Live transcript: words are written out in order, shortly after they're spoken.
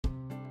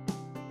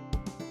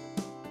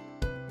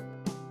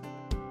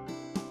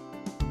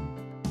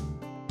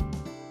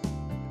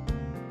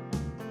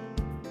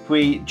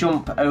we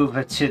jump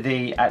over to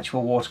the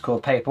actual watercolour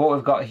paper, what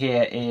we've got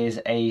here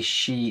is a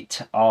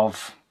sheet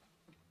of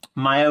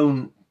my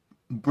own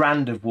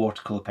brand of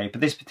watercolour paper.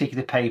 This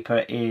particular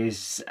paper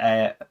is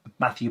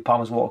Matthew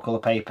Palmer's watercolour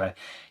paper.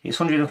 It's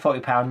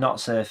 £140 knot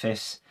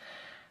surface,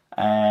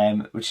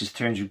 which is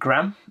 300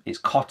 gram. It's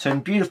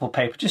cotton, beautiful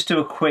paper. Just do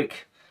a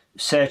quick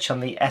search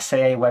on the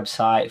SAA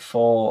website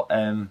for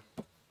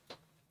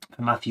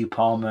Matthew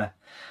Palmer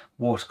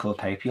watercolour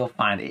paper. You'll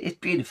find it. It's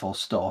beautiful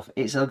stuff.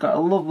 It's got a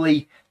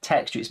lovely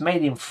texture. It's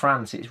made in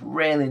France. It's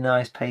really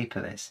nice paper,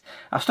 this.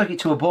 I've stuck it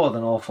to a board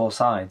on all four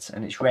sides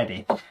and it's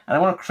ready. And I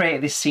want to create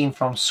this scene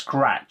from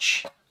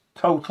scratch.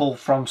 Total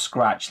from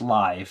scratch,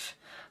 live.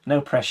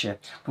 No pressure.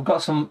 We've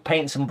got some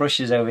paints and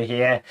brushes over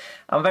here.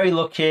 I'm very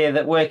lucky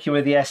that working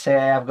with the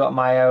SAA, I've got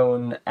my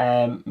own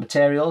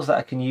materials that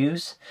I can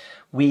use.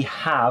 We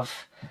have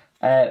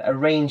a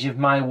range of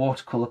my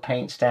watercolour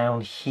paints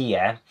down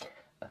here.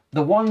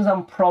 The ones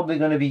I'm probably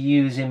going to be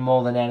using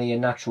more than any are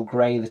natural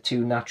grey, the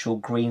two natural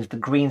greens. The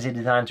greens are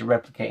designed to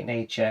replicate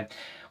nature.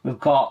 We've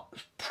got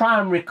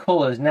primary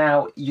colours.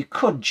 Now, you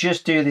could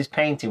just do this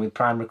painting with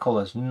primary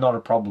colours, not a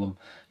problem.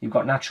 You've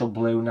got natural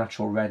blue,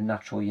 natural red,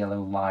 natural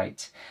yellow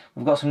light.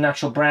 We've got some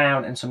natural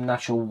brown and some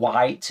natural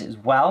white as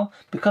well.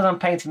 Because I'm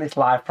painting this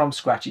live from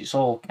scratch, it's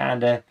all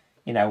kind of,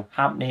 you know,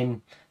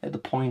 happening at the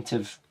point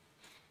of,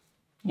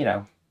 you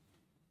know,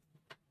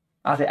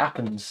 as it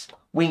happens,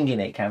 winging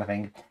it kind of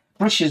thing.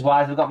 Brushes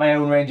wise, we've got my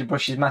own range of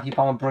brushes, Matthew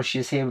Palmer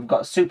brushes here. We've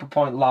got Super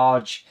Point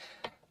large,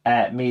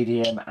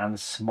 medium and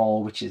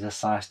small, which is a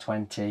size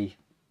 20,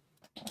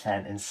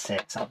 10 and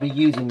 6. I'll be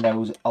using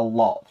those a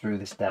lot through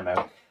this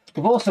demo.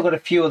 We've also got a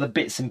few other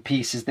bits and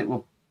pieces that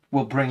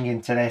we'll bring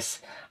into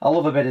this. I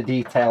love a bit of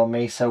detail,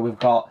 me, so we've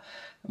got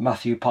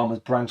Matthew Palmer's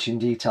branching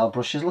detail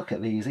brushes. Look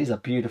at these. These are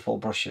beautiful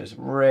brushes.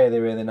 Really,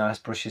 really nice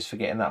brushes for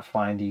getting that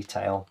fine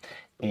detail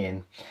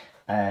in.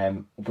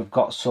 We've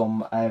got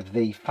some of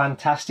the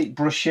fantastic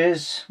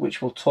brushes,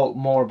 which we'll talk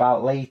more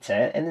about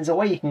later, and there's a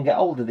way you can get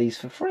hold of these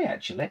for free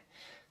actually,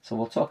 so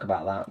we'll talk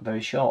about that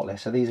very shortly.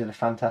 So these are the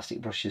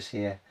fantastic brushes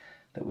here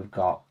that we've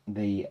got,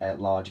 the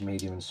large,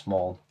 medium and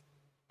small.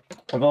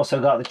 We've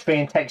also got the tree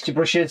and texture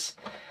brushes,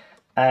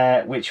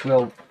 which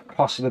we'll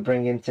possibly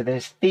bring into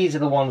this. These are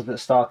the ones that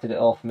started it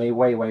all for me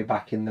way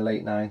back in the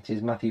late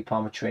 90s. Matthew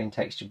Palmer tree and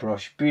texture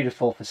brush,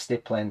 beautiful for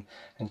stippling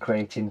and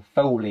creating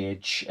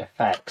foliage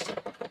effects.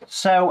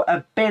 So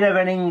a bit of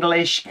an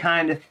English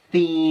kind of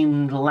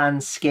themed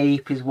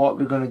landscape is what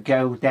we're going to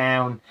go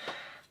down.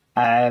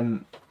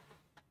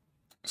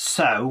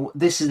 So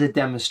this is a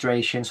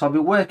demonstration, so I'll be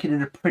working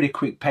at a pretty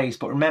quick pace,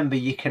 but remember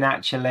you can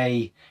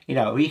actually, you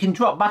know, you can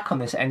drop back on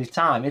this at any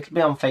time. It'll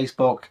be on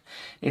Facebook,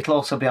 it'll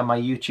also be on my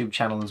YouTube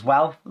channel as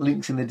well,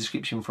 links in the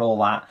description for all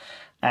that.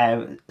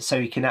 So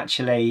you can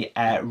actually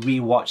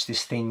re-watch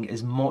this thing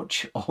as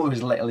much or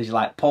as little as you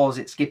like. Pause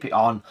it, skip it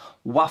on,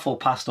 waffle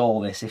past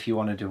all this if you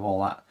want to do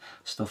all that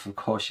stuff, of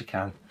course you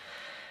can.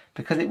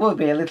 Because it will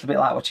be a little bit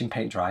like watching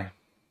paint dry,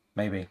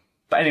 maybe.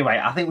 But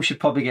anyway, I think we should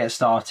probably get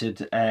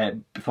started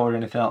before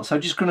anything else. So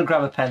I'm just going to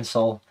grab a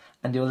pencil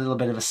and do a little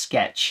bit of a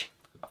sketch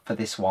for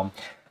this one.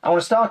 I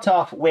want to start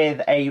off with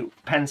a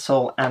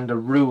pencil and a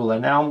ruler.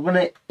 Now I'm going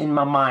to, in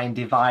my mind,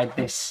 divide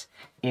this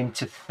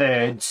into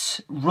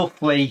thirds,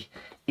 roughly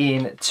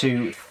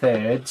into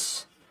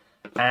thirds.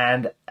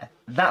 And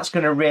that's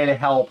going to really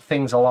help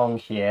things along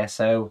here.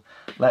 So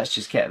let's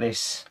just get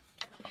this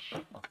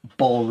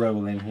ball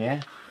rolling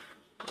here.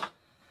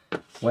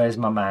 Where's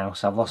my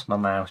mouse? I've lost my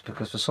mouse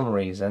because for some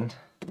reason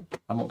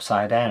I'm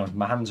upside down.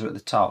 My hands are at the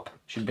top,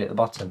 should be at the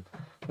bottom.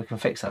 We can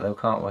fix that though,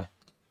 can't we?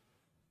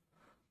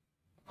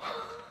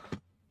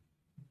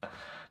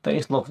 Don't you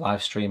just love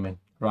live streaming?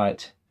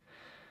 Right.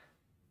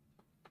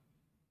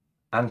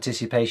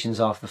 Anticipation's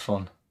half the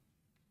fun.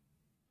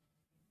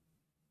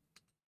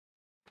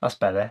 That's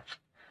better.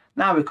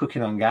 Now we're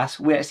cooking on gas.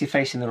 We're actually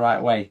facing the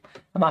right way.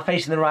 Am I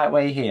facing the right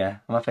way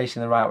here? Am I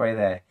facing the right way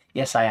there?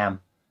 Yes, I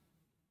am.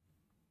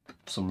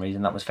 For some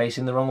reason that was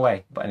facing the wrong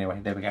way, but anyway,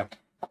 there we go.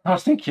 I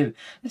was thinking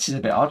this is a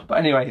bit odd, but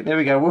anyway, there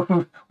we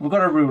go. We've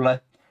got a ruler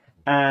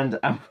and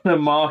I'm going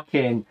to mark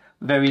in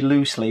very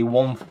loosely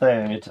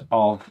 1/3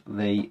 of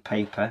the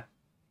paper.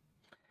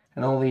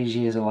 And all these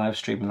years of live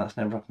streaming, that's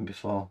never happened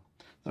before.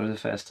 That was the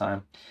first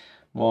time.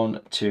 1,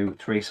 2,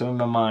 3. So in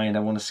my mind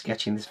I want to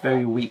sketch in this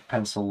very weak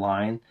pencil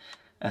line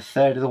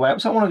 1/3 of the way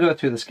up. So I want to go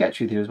through the sketch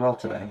with you as well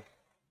today.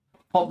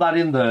 Pop that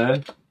in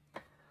there.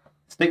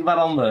 Stick that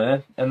on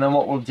there, and then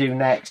what we'll do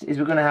next is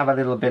we're going to have a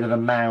little bit of a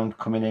mound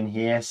coming in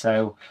here.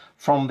 So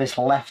from this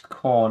left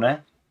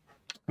corner,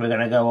 we're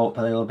going to go up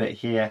a little bit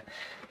here,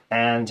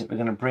 and we're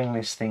going to bring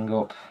this thing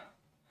up,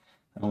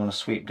 and we're going to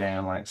sweep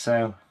down like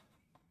so.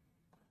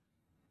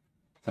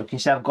 So you can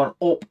see I've gone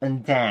up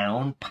and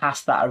down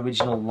past that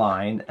original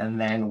line, and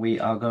then we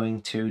are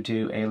going to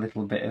do a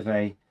little bit of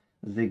a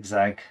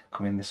zigzag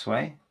coming this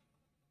way.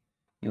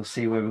 You'll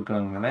see where we're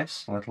going with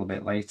this a little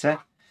bit later.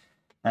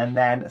 And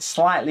then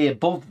slightly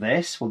above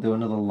this, we'll do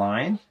another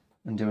line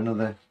and do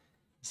another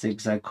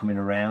zigzag coming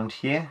around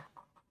here,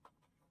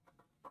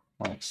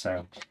 like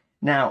so.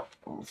 Now,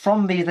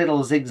 from these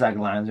little zigzag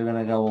lines, we're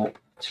going to go up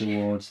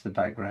towards the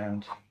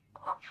background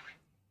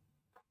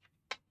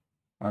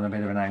on a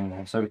bit of an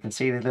angle, so we can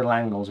see the little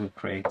angles we've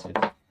created,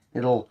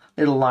 little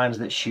lines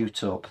that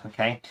shoot up.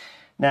 Okay,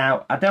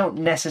 now I don't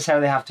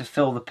necessarily have to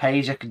fill the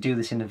page. I could do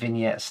this in a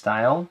vignette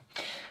style.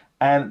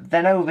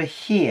 Then over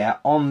here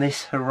on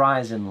this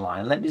horizon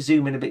line, let me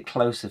zoom in a bit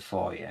closer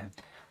for you.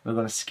 We're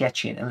going to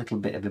sketch in a little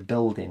bit of a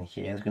building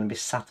here. It's going to be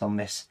sat on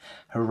this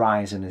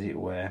horizon, as it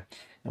were,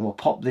 and we'll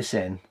pop this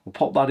in. We'll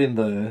pop that in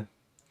there.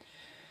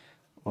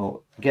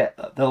 We'll get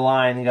the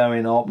line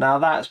going up. Now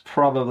that's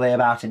probably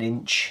about an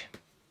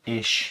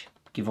inch-ish,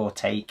 give or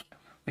take.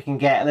 We can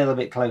get a little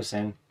bit close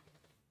in.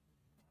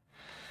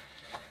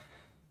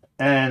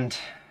 And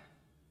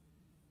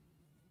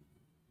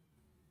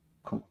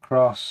come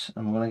across,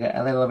 and we're going to get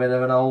a little bit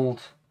of an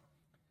old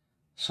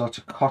sort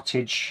of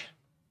cottage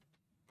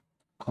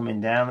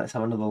coming down. Let's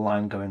have another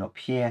line going up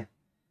here.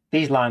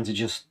 These lines are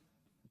just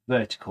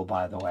vertical,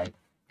 by the way.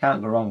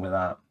 Can't go wrong with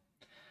that.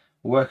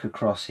 Work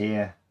across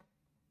here.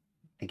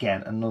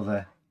 Again,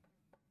 another,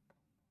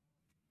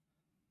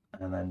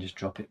 and then just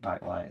drop it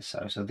back like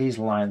so. So these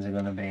lines are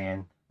going to be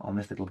in on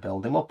this little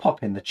building. We'll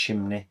pop in the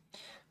chimney.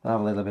 We'll have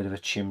a little bit of a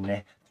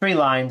chimney. 3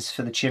 lines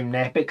for the chimney,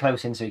 a bit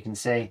close in so you can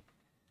see.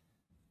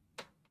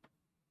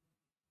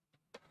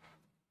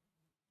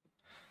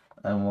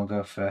 And we'll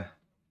go for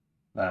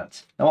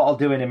that. Now what I'll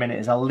do in a minute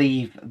is I'll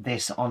leave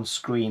this on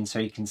screen so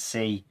you can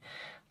see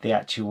the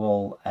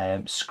actual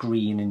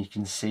screen, and you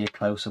can see a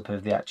close-up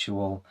of the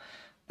actual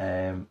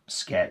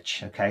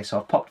sketch. Okay, so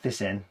I've popped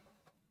this in.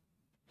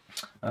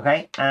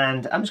 Okay,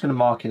 and I'm just going to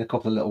mark in a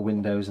couple of little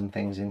windows and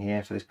things in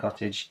here for this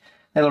cottage.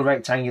 Little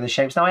rectangular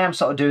shapes. Now I am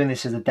sort of doing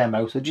this as a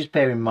demo, so just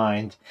bear in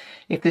mind,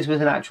 if this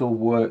was an actual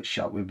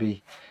workshop, we'd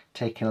be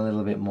taking a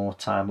little bit more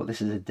time, but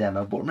this is a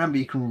demo. But remember,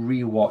 you can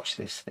re-watch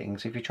this thing,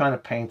 so if you're trying to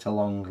paint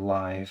along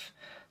live,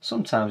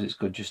 sometimes it's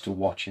good just to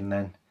watch and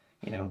then,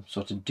 you know,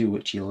 sort of do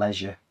at your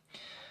leisure.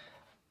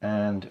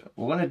 And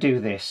we're going to do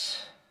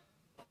this,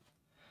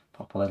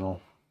 pop a little,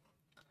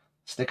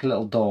 stick a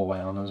little doorway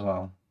on as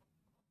well.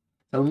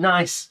 So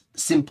nice,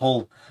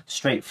 simple,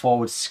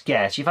 straightforward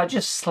sketch. If I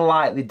just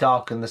slightly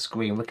darken the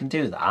screen, we can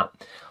do that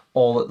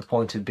all at the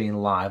point of being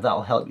live.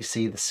 That'll help you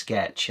see the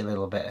sketch a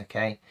little bit,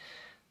 okay?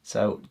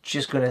 So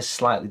just going to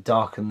slightly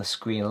darken the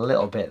screen a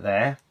little bit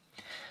there.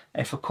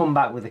 If I come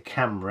back with the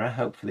camera,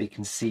 hopefully you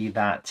can see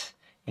that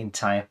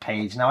entire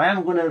page. Now I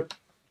am going to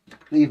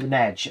leave an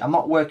edge. I'm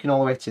not working all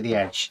the way to the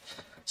edge,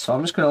 so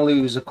I'm just going to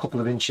lose a couple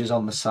of inches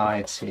on the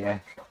sides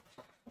here,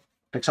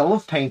 because I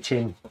love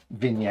painting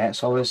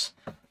vignettes, or as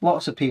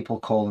lots of people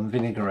call them,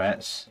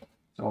 vinaigrettes.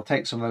 So I'll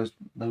take some of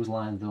those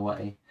lines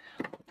away.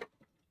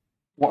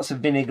 What's a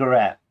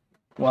vinaigrette?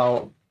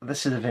 Well,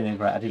 this is a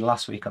vinaigrette I did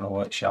last week on a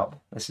workshop.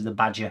 This is a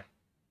badger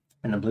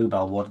in a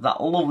bluebell wood.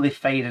 That lovely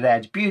faded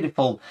edge,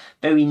 beautiful,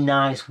 very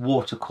nice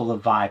watercolour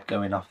vibe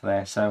going off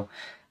there. So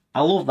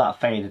I love that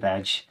faded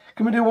edge.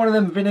 Can we do one of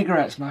them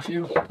vinaigrettes,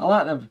 Matthew? I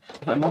like them.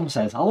 My mum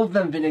says, I love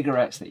them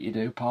vinaigrettes that you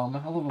do,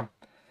 Palmer. I love them.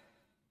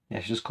 Yeah,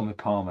 she just called me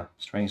Palmer,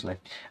 strangely.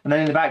 And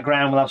then in the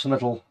background, we'll have some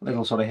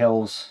little sort of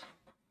hills,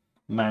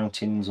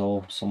 mountains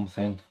or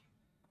something.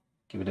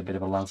 Give it a bit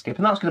of a landscape.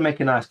 And that's going to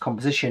make a nice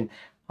composition.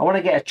 I want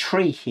to get a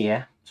tree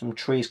here, some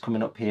trees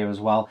coming up here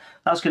as well.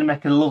 That's going to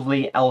make a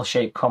lovely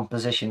L-shaped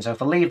composition. So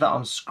if I leave that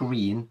on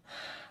screen,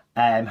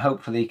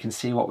 hopefully you can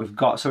see what we've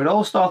got. So it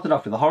all started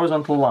off with a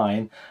horizontal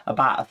line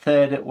about a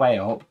third of the way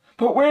up.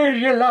 But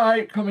where's your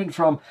light coming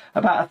from?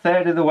 About a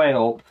third of the way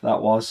up,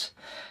 that was.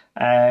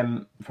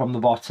 From the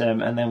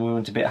bottom, and then we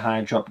went a bit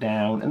higher, drop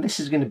down, and this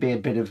is going to be a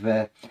bit of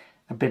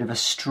a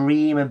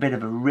stream, a bit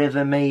of a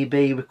river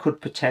maybe. We could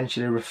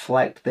potentially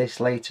reflect this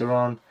later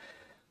on.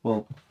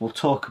 We'll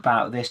talk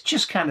about this.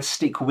 Just kind of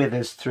stick with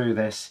us through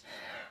this,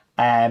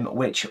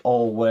 which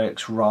all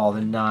works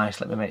rather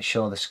nice. Let me make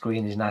sure the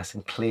screen is nice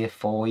and clear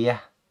for you.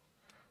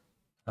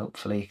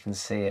 Hopefully you can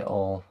see it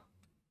all.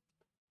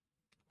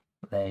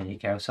 There you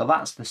go. So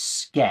that's the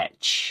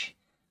sketch.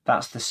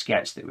 That's the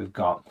sketch that we've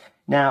got.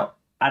 Now,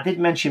 I did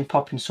mention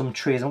popping some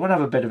trees. I'm going to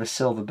have a bit of a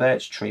silver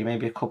birch tree,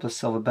 maybe a couple of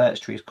silver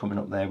birch trees coming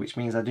up there, which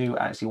means I do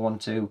actually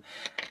want to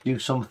do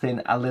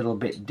something a little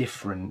bit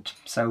different.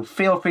 So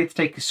feel free to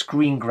take a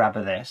screen grab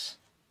of this.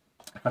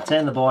 If I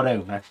turn the board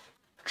over,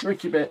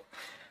 tricky bit,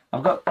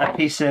 I've got a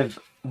piece of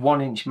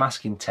 1-inch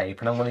masking tape,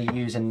 and I'm going to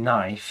use a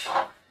knife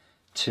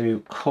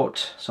to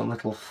cut some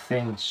little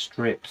thin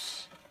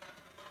strips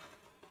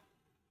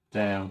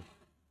down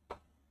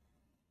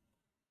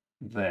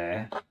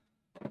there.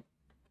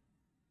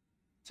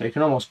 So you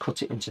can almost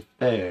cut it into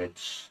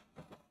thirds.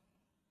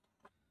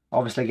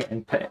 Obviously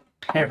getting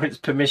parents'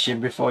 permission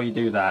before you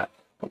do that.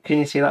 But can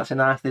you see that's a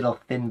nice little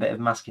thin bit of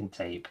masking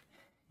tape?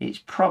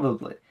 It's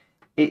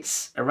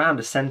around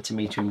 1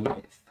 centimetre in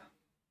width.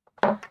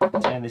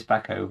 Turn this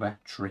back over,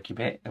 tricky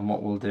bit, and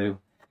what we'll do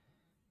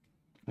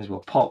is we'll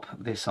pop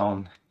this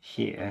on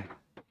here,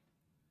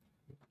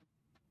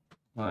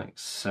 like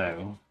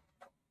so.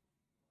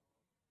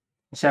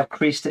 See, I've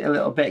creased it a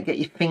little bit. Get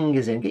your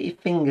fingers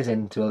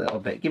into a little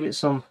bit. Give it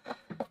some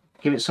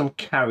give it some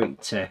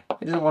character.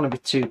 It doesn't want to be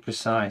too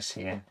precise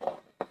here.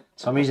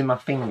 So I'm using my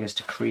fingers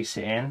to crease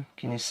it in,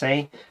 can you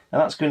see?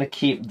 And that's going to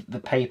keep the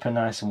paper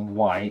nice and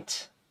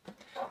white.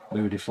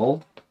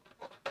 Beautiful.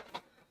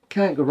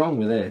 Can't go wrong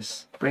with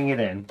this. Bring it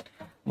in.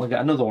 We'll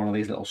get another one of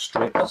these little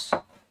strips.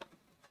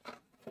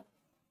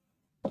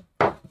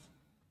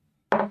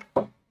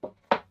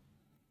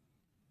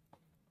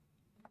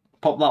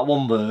 Pop that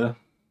one there.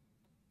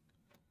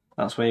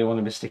 That's where you want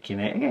to be sticking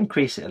it. Again,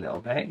 crease it a little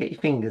bit. Get your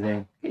fingers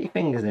in. Get your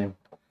fingers in.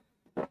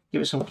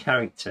 Give it some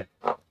character.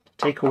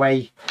 Take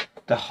away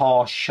the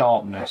harsh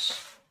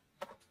sharpness.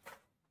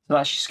 So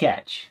that's your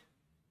sketch.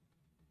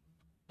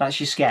 That's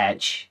your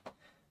sketch.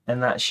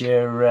 And that's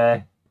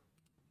your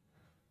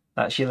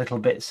little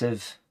bits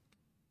of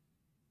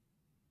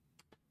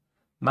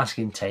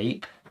masking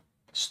tape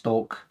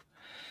stuck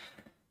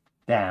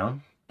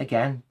down.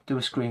 Again, do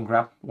a screen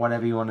grab,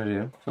 whatever you want to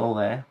do, it's all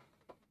there.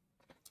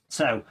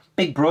 So,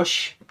 big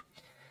brush,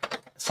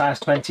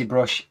 size 20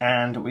 brush,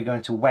 and we're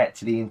going to wet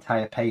the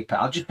entire paper.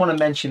 I just want to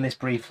mention this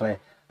briefly.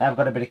 I've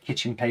got a bit of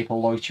kitchen paper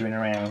loitering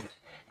around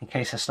in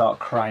case I start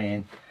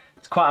crying.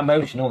 It's quite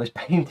emotional, this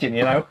painting,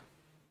 you know.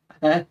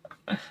 A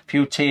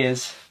few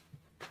tears.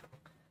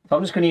 So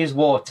I'm just going to use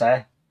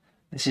water.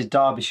 This is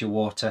Derbyshire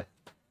water.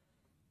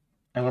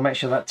 I'm going to make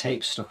sure that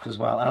tape's stuck as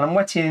well. And I'm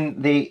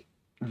wetting the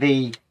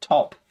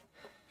top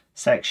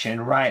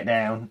section right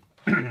down.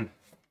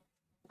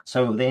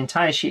 So the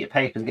entire sheet of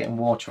paper is getting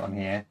water on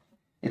here.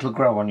 It'll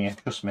grow on you,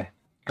 trust me.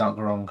 Can't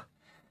go wrong.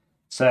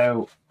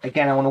 So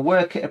again, I want to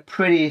work at a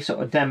pretty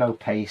sort of demo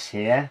pace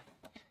here.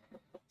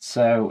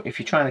 So if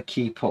you're trying to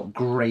keep up,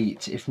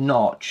 great. If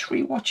not, just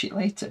re-watch it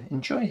later.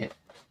 Enjoy it.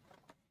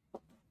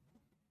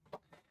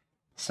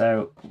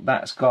 So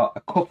that's got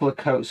a couple of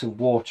coats of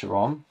water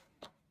on.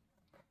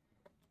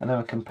 And then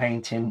we can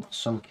paint in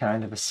some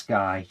kind of a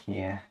sky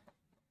here.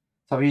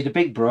 So I've used a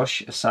big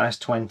brush, a size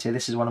 20.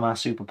 This is one of my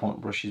super point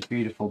brushes,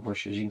 beautiful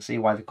brushes. You can see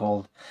why they're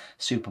called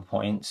super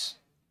points.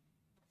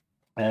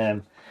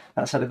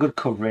 That's had a good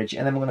coverage.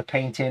 And then we're going to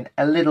paint in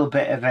a little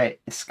bit of a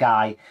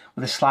sky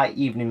with a slight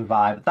evening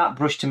vibe. That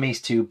brush to me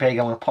is too big.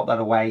 I'm going to pop that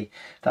away.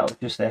 That was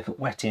just there for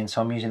wetting.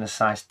 So I'm using a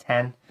size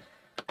 10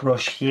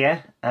 brush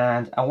here.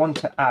 And I want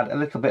to add a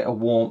little bit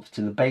of warmth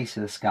to the base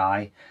of the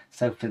sky.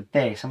 So for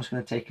this, I'm just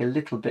going to take a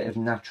little bit of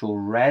natural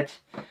red,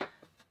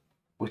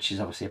 which is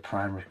obviously a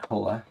primary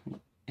colour.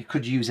 You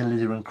could use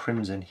alizarin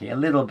crimson here, a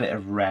little bit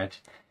of red,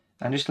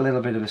 and just a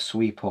little bit of a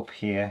sweep up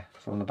here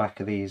from the back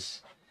of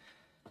these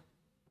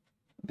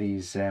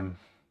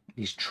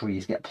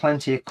trees. Get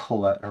plenty of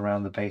colour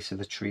around the base of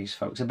the trees,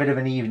 folks. A bit of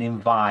an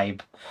evening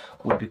vibe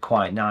would be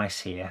quite nice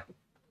here.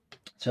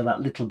 So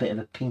that little bit of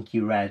a pinky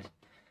red.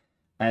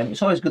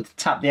 It's always good to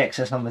tap the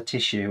excess on the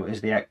tissue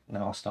as the...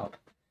 No, I'll stop.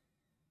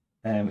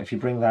 If you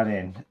bring that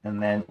in,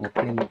 and then we'll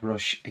clean the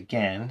brush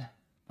again.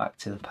 Back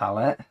to the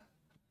palette,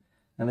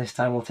 and this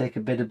time we'll take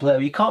a bit of blue.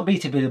 You can't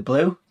beat a bit of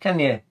blue, can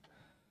you?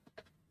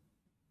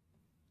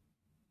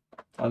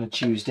 On a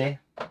Tuesday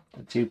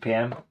at 2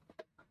 PM.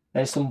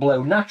 There's some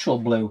blue, natural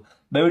blue,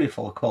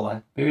 beautiful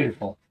colour,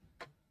 beautiful.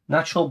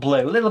 Natural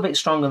blue, a little bit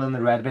stronger than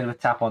the red, a bit of a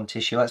tap on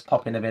tissue. Let's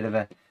pop in a bit of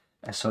a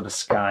sort of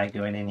sky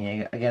going in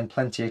here. Again,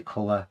 plenty of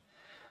colour.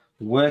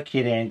 Work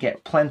it in,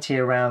 get plenty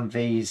around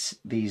these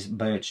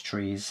birch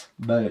trees.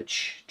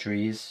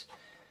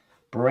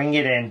 Bring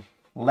it in.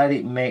 Let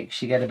it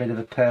mix, you get a bit of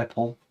a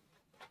purple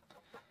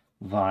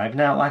vibe.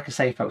 Now, like I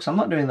say, folks, I'm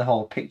not doing the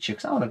whole picture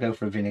because I want to go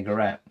for a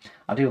vinaigrette.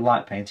 I do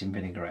like painting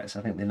vinaigrettes.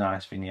 I think they're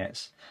nice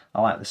vignettes.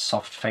 I like the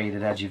soft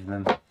faded edge of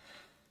them. What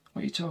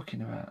are you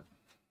talking about?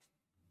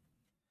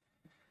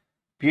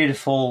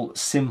 Beautiful,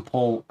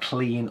 simple,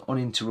 clean,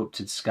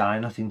 uninterrupted sky.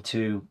 Nothing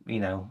too, you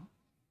know,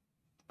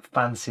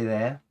 fancy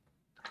there.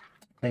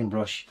 Clean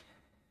brush.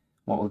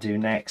 What we'll do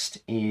next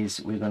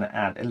is we're going to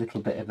add a little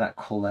bit of that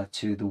colour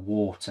to the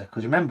water,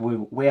 because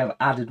remember we have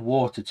added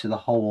water to the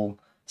whole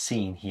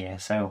scene here.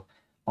 So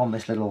on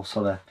this little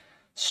sort of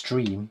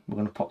stream, we're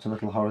going to pop some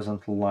little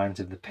horizontal lines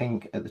of the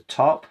pink at the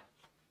top.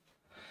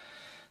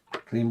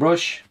 Clean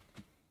brush.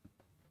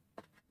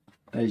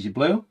 There's your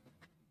blue.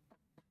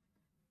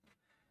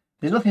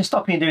 There's nothing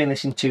stopping you doing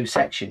this in 2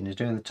 sections,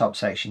 doing the top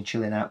section,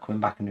 chilling out, coming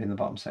back and doing the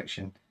bottom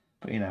section.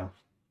 But you know,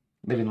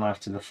 living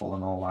life to the full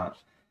and all that.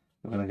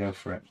 We're going to go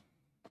for it.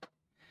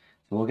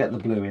 So we'll get the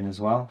blue in as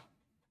well.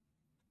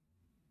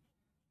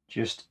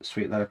 Just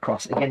sweep that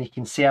across. Again, you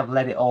can see I've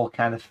let it all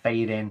kind of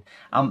fade in.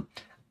 I'm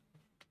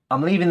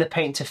leaving the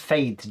paint to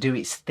fade to do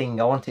its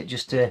thing. I want it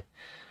to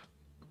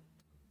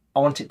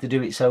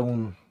do its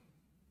own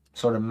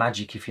sort of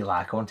magic, if you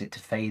like. I want it to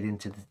fade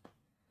into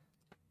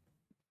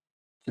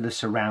the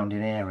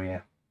surrounding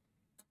area.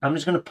 I'm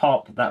just going to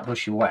pop that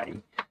brush away,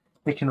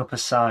 picking up a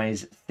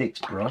size 6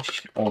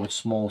 brush or a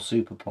small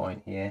super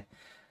point here.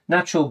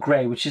 Natural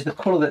grey, which is the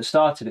colour that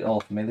started it all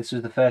for me. This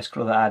was the first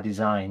colour that I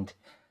designed,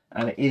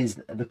 and it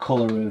is the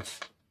colour of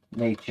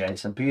nature.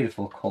 It's a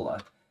beautiful colour,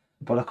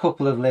 but a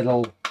couple of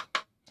little,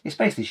 it's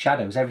basically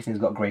shadows. Everything's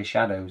got grey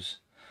shadows.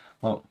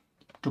 Well,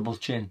 double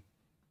chin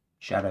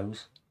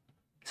shadows.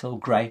 It's all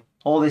grey.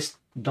 All this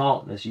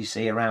darkness you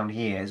see around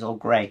here is all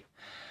grey.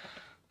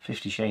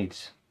 50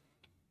 Shades.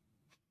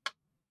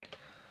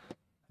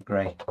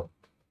 Grey.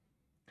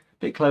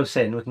 Bit close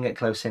in. We can get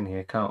close in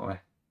here, can't we?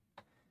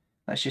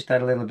 Let's just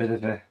add a little bit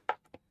of a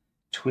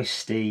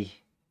twisty,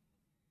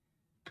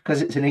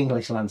 because it's an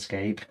English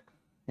landscape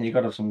and you've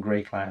got to have some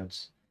grey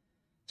clouds.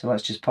 So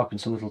let's just pop in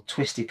some little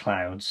twisty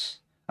clouds.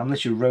 I'm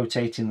literally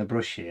rotating the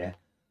brush here,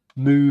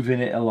 moving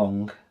it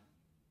along.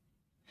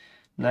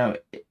 Now,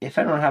 if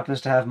anyone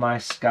happens to have my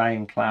sky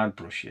and cloud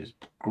brushes,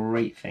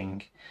 great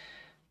thing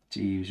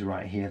to use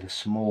right here, the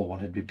small one,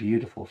 it'd be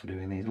beautiful for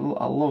doing these.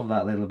 I love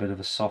that little bit of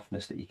a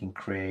softness that you can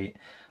create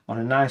on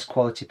a nice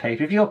quality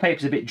paper. If your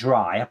paper's a bit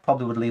dry, I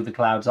probably would leave the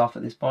clouds off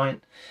at this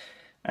point.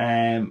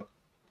 I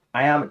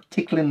am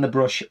tickling the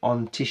brush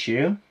on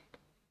tissue.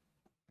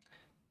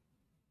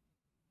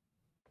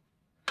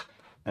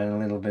 And a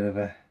little bit of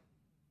a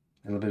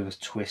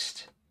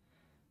twist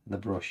of the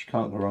brush. You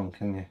can't go wrong,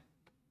 can you?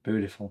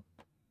 Beautiful.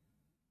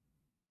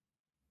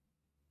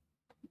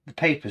 The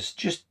paper's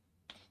just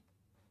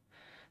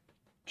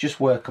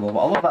workable. But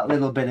I love that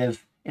little bit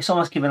of, it's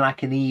almost giving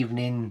like an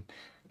evening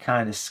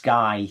kind of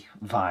sky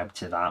vibe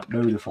to that.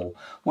 Beautiful.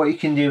 What you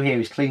can do here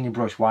is clean your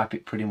brush, wipe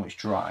it pretty much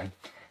dry,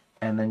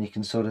 and then you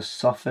can sort of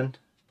soften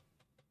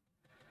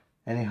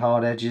any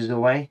hard edges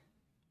away.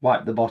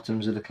 Wipe the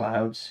bottoms of the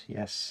clouds.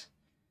 Yes,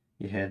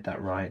 you heard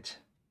that right.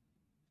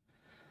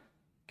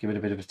 Give it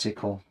a bit of a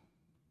tickle.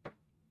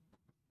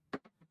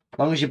 As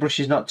long as your brush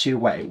is not too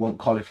wet, it won't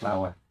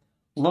cauliflower.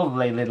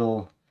 Lovely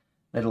little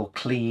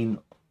clean,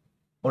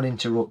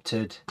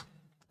 uninterrupted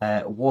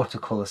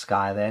watercolour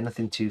sky there.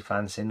 Nothing too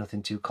fancy,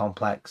 nothing too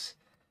complex.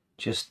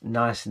 Just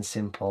nice and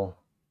simple,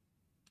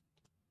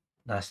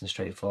 nice and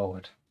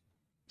straightforward.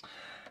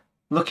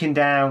 Looking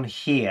down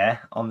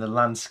here on the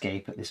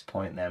landscape at this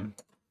point then,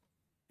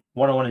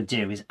 what I want to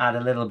do is add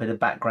a little bit of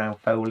background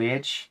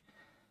foliage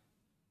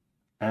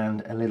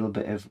and a little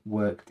bit of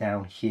work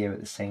down here at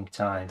the same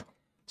time.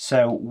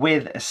 So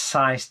with a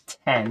size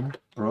 10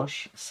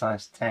 brush,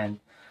 size 10,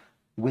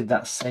 with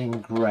that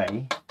same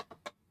grey,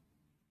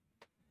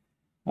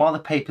 while the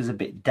paper's a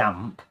bit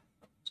damp,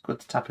 it's good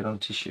to tap it on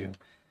tissue.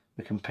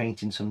 We can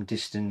paint in some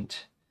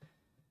distant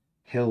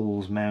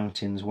hills,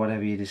 mountains,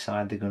 whatever you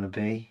decide they're going to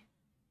be.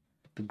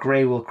 The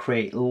grey will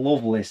create a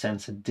lovely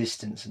sense of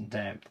distance and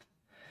depth.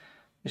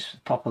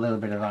 Just pop a little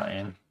bit of that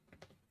in.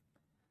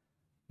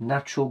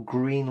 Natural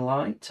green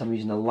light. I'm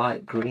using a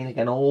light green.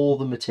 Again, all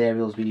the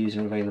materials we use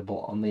are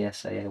available on the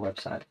SAA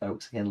website,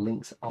 folks. Again,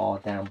 links are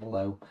down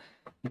below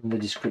in the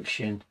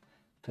description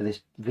for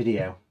this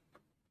video.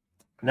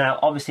 Now,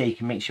 obviously you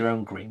can mix your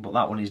own green, but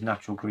that one is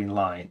natural green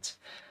light.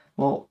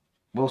 Well,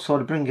 we'll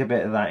sort of bring a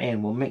bit of that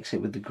in. We'll mix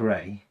it with the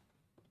grey.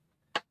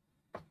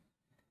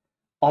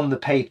 On the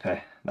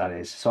paper, that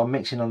is. So I'm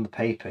mixing on the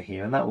paper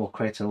here, and that will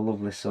create a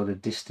lovely sort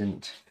of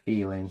distant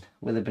feeling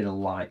with a bit of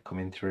light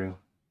coming through.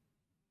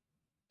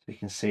 So you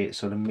can see it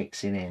sort of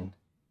mixing in.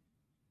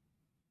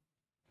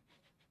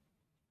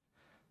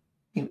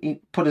 You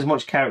put as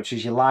much character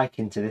as you like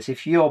into this.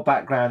 If your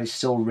background is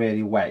still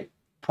really wet,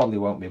 probably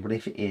won't be, but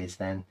if it is,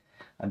 then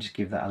I'll just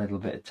give that a little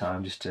bit of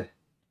time just to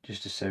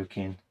soak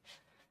in.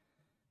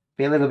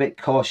 Be a little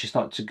bit cautious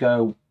not to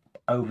go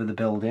over the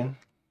building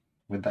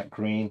with that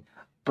green.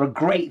 But a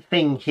great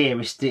thing here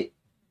is to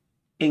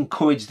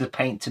encourage the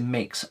paint to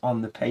mix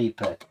on the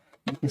paper.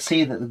 You can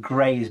see that the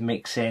grey is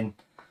mixing.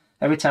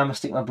 Every time I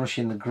stick my brush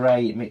in the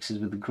grey, it mixes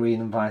with the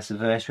green and vice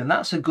versa. And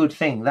that's a good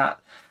thing.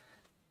 That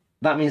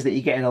means that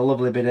you're getting a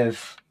lovely bit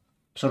of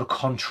sort of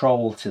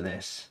control to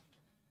this.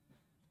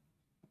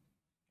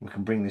 We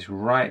can bring this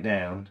right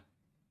down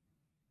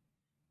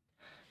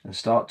and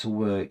start to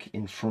work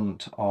in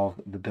front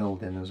of the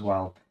building as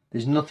well.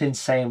 There's nothing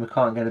saying we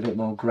can't get a bit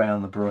more grey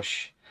on the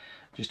brush,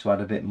 just to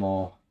add a bit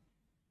more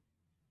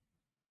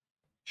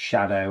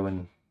shadow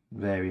and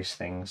various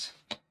things.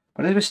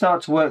 But as we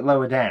start to work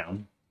lower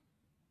down,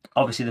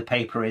 obviously the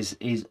paper is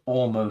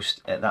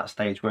almost at that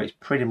stage where it's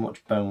pretty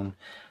much bone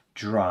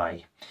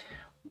dry.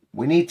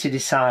 We need to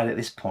decide at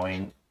this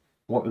point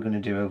what we're going to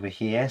do over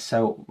here.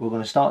 So we're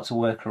going to start to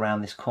work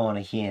around this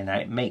corner here now.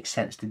 It makes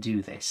sense to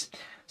do this.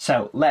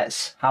 So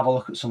let's have a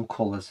look at some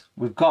colours.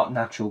 We've got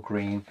natural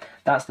green,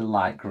 that's the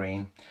light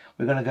green.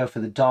 We're going to go for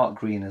the dark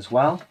green as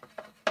well.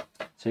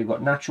 So you've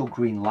got natural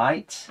green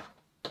light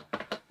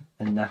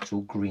and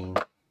natural green.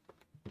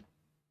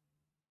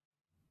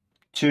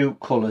 Two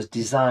colours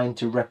designed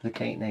to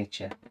replicate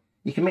nature.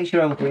 You can mix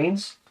your own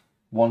greens.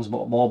 One's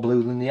more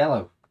blue than the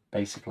yellow,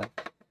 basically.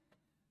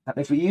 And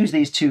if we use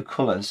these two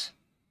colours,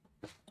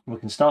 we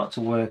can start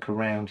to work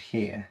around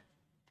here.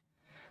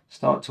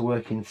 Start to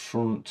work in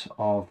front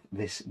of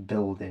this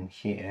building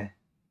here.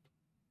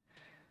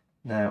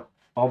 Now,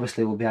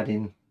 obviously we'll be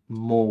adding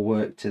more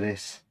work to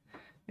this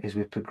as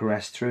we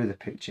progress through the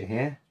picture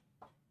here.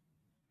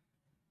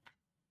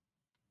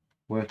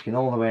 Working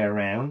all the way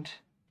around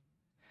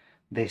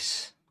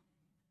this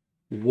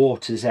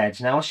water's edge.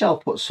 Now I shall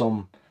put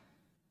some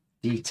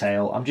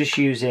detail. I'm just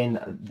using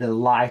the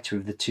lighter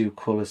of the two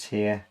colours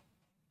here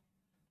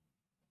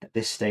at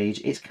this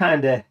stage. It's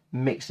kind of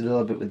mixed a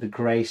little bit with the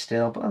grey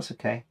still, but that's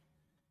okay.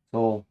 It's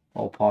all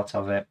part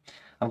of it.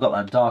 I've got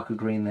that darker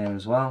green there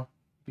as well.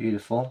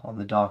 Beautiful on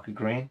the darker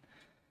green,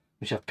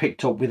 which I've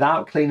picked up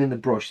without cleaning the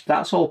brush.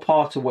 That's all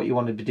part of what you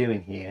want to be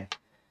doing here.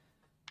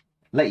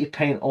 Let your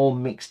paint all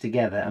mix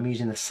together. I'm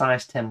using a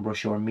size 10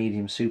 brush or a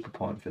medium super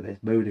point for this.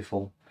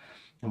 Beautiful.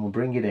 And we'll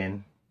bring it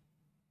in.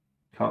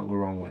 Can't go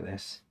wrong with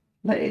this.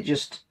 Let it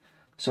just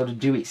sort of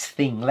do its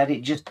thing. Let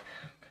it just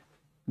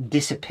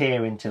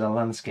disappear into the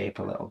landscape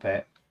a little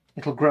bit.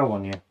 It'll grow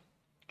on you.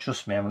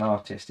 Trust me, I'm an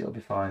artist. It'll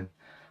be fine.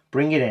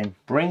 Bring it in.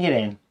 Bring it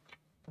in.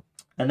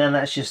 And then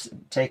let's just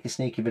take a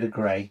sneaky bit of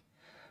grey.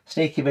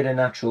 Sneaky bit of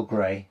natural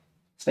grey.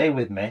 Stay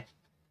with me.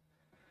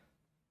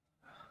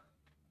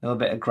 A little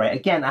bit of grey.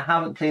 Again, I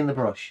haven't cleaned the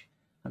brush.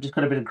 I've just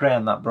got a bit of grey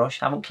on that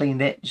brush. I haven't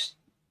cleaned it, just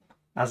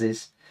as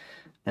is.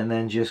 And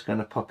then just going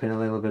to pop in a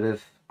little bit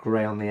of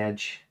grey on the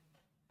edge.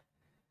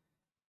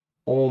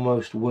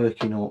 Almost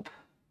working up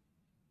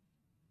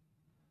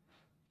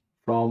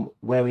from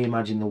where we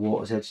imagine the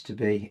water's edge to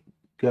be,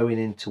 going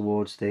in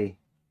towards the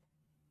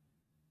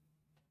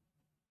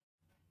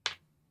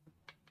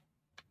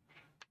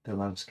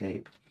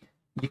landscape.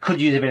 You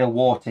could use a bit of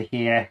water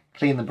here,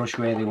 clean the brush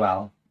really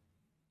well.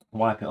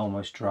 Wipe it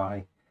almost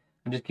dry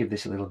and just give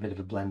this a little bit of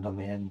a blend on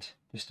the end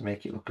just to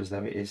make it look as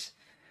though it is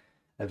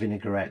a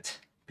vignette.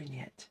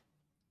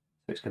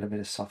 So it's got a bit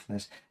of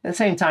softness. At the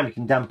same time, you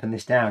can dampen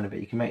this down a bit.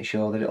 You can make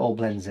sure that it all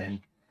blends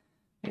in.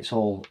 It's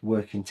all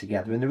working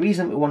together. And the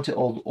reason we want it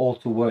all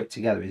to work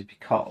together is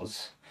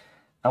because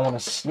I want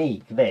to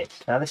sneak this.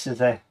 Now this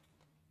is I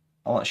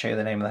won't show you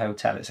the name of the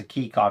hotel. It's a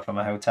key card from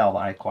a hotel that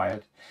I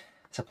acquired.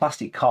 It's a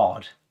plastic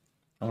card.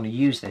 I want to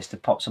use this to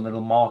pop some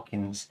little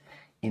markings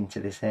into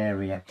this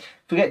area.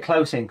 If we get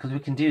close in, because we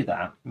can do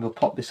that, we'll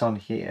pop this on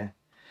here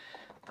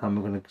and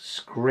we're going to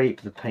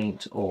scrape the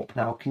paint up.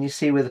 Now can you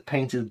see where the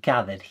paint is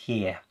gathered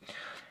here?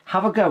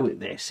 Have a go at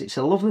this. It's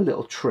a lovely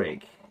little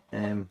trick,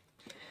 and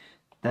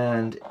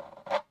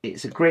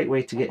it's a great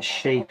way to get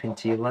shape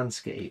into your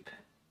landscape.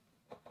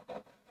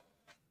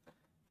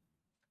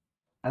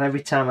 And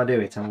every time I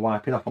do it, I'm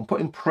wiping off. I'm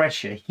putting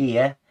pressure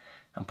here.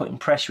 I'm putting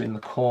pressure in the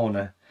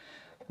corner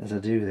as I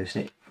do this,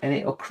 and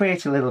it'll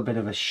create a little bit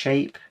of a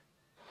shape.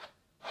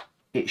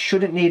 It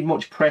shouldn't need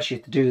much pressure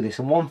to do this,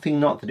 and one thing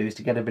not to do is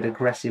to get a bit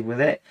aggressive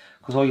with it,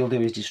 because all you'll do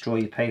is destroy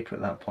your paper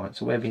at that point.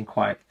 So we're being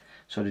quite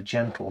sort of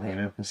gentle here,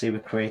 and we can see we're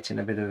creating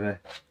a bit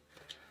of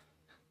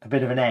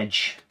an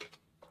edge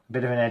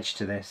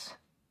to this.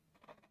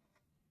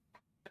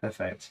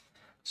 Perfect.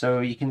 So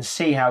you can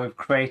see how we've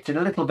created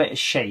a little bit of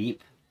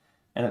shape,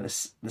 and at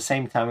the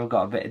same time we've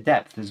got a bit of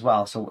depth as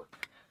well.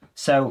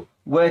 So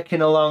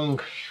working along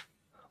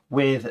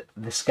with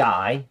the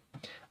sky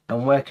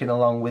and working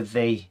along with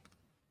the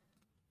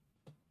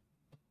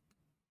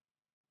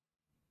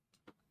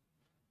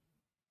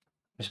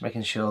just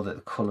making sure that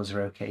the colours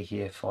are okay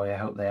here for you. I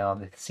hope they are.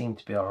 They seem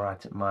to be all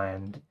right at my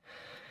end.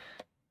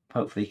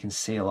 Hopefully you can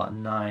see a lot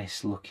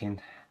nice looking.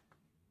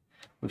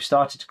 We've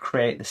started to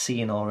create the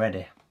scene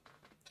already.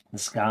 The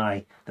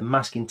sky, the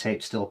masking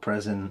tape's still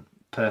present,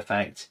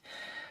 perfect.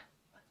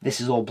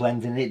 This is all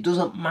blending. It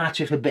doesn't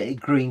matter if a bit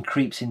of green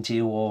creeps into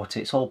your water.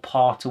 It's all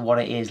part of what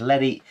it is.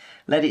 Let it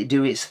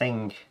do its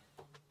thing.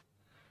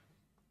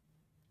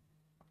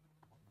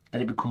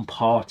 Let it become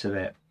part of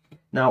it.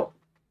 Now,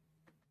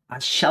 I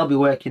shall be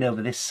working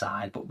over this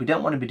side, but we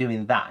don't want to be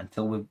doing that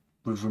until we've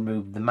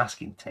removed the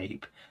masking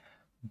tape.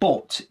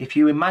 But if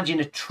you imagine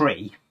a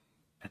tree,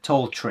 a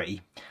tall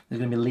tree, there's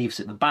going to be leaves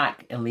at the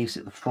back and leaves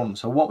at the front.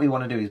 So what we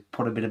want to do is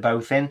put a bit of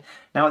both in.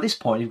 Now at this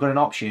point, you've got an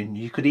option.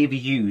 You could either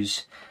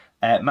use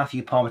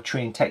Matthew Palmer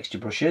tree and texture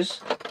brushes.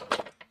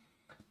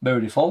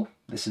 Beautiful.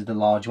 This is the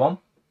large one,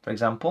 for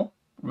example.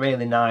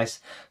 Really nice,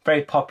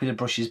 very popular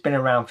brushes, been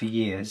around for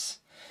years.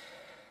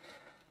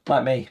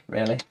 Like me,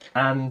 really.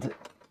 And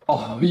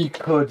you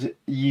could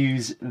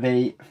use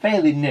the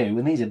fairly new,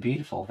 and these are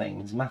beautiful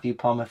things, Matthew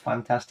Palmer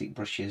Fantastic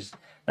brushes.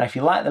 Now if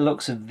you like the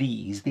looks of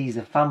these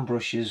are fan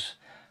brushes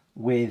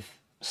with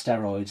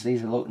steroids.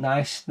 These look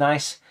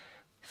nice,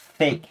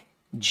 thick,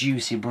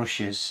 juicy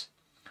brushes.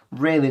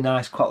 Really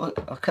nice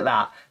quality. Look at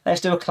that. Let's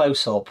do a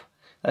close-up.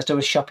 Let's do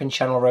a shopping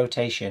channel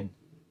rotation.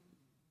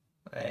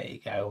 There you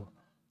go.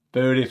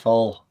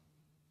 Beautiful.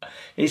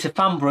 It's a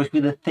fan brush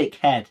with a thick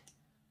head.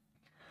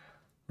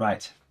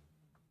 Right.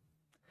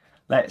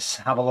 Let's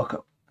have a look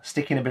at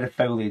sticking a bit of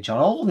foliage on.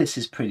 All this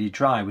is pretty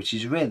dry, which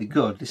is really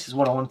good. This is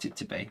what I want it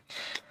to be.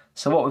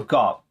 So what we've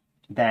got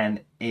then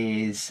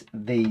is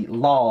the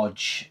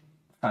large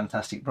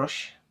Fantastic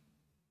brush.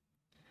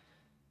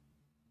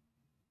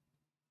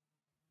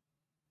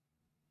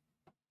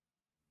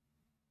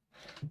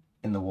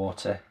 In the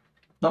water.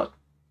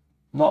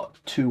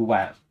 Not too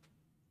wet.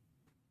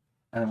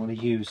 And I'm going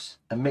to use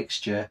a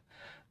mixture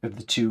of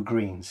the two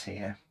greens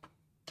here.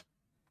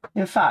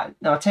 In fact,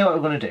 no, I'll tell you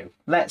what we're going to do.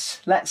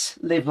 Let's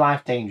live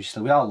life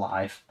dangerously. We are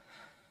live.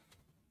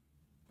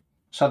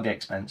 Sod the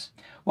expense.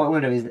 What we're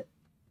going to do is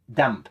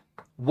damp.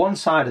 One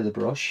side of the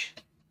brush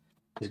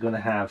is going to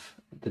have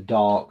the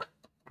dark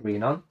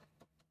green on.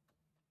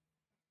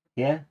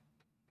 here.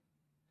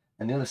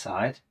 And the other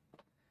side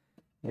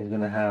is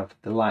going to have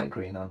the light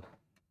green on.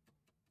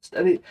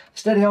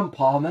 Steady on,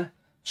 Palmer.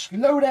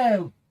 Slow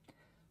down.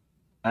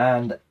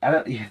 And I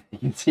don't you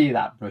can see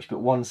that brush, but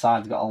one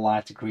side's got a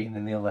lighter green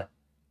than the other.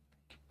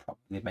 You can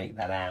probably make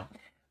that out.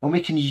 And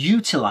we can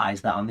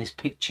utilise that on this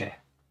picture.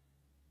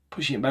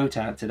 Pushing your boat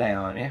out today,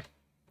 aren't you?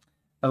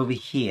 Over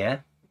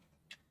here,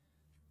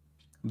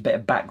 a bit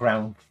of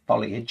background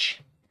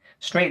foliage.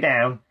 Straight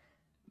down.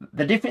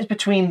 The difference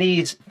between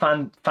these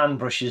fan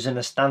brushes and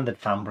a standard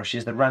fan brush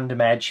is the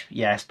random edge,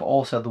 yes, but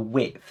also the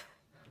width.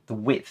 The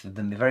width of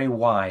them, they're very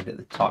wide at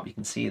the top. You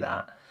can see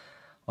that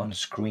on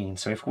screen.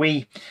 So if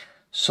we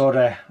sort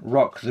of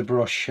rock the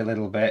brush a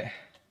little bit,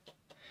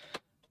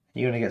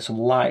 you're going to get some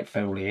light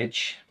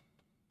foliage.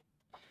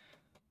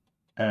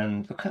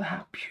 And look at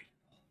that.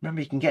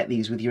 Remember, you can get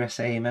these with your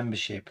SAA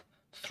membership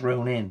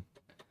thrown in.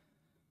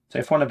 So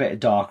if I want a bit of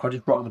dark, I'll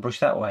just rock the brush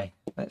that way.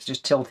 Let's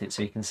just tilt it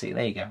so you can see.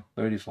 There you go.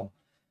 Beautiful.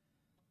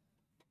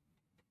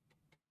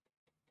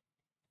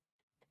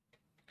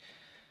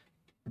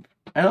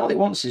 And all it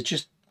wants is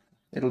just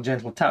little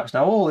gentle taps.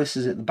 Now all this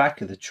is at the back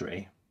of the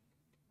tree,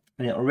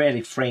 and it'll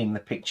really frame the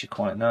picture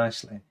quite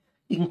nicely.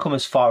 You can come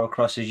as far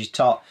across as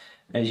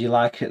you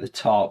like at the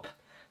top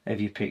of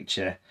your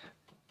picture,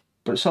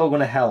 but it's all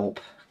going to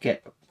help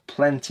get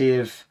plenty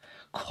of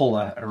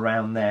colour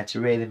around there to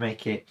really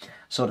make it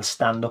sort of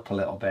stand up a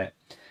little bit.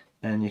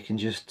 And you can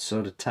just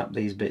sort of tap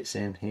these bits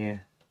in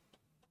here,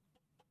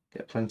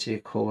 get plenty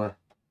of colour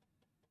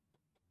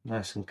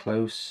nice and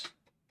close.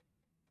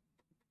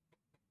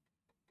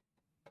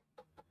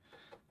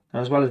 Now,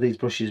 as well as these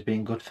brushes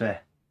being good for,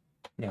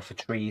 for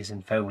trees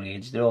and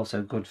foliage, they're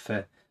also good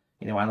for,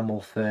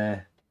 animal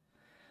fur,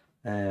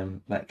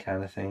 that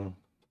kind of thing.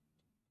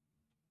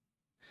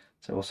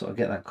 So we'll sort of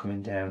get that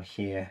coming down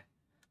here.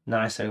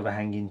 Nice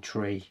overhanging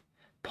tree,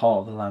 part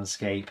of the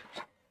landscape.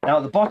 Now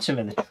at the bottom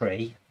of the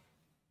tree,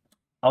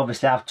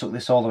 obviously I've took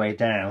this all the way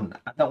down.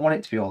 I don't want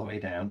it to be all the way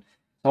down.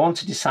 So I want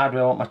to decide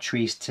where I want my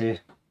trees to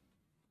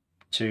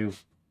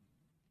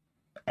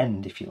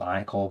end, if you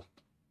like, or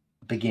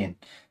begin.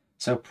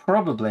 So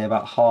probably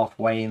about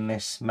halfway in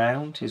this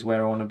mound is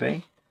where I want to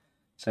be.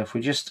 So if we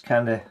just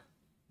kind of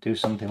do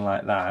something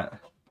like that,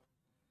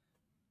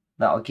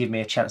 that'll give me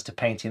a chance to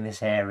paint in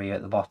this area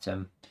at the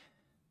bottom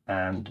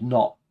and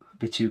not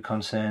be too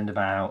concerned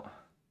about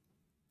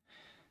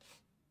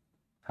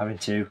having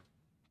to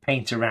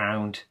paint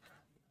around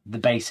the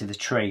base of the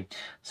tree.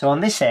 So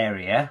on this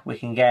area we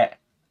can get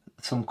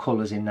some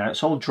colours in now.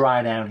 It's all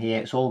dry down here,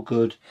 it's all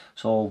good,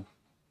 it's all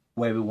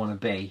where we want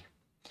to be.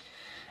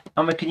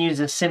 And we can use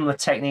a similar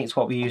technique to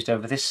what we used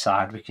over this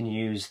side. We can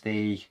use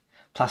the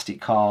plastic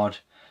card,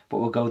 but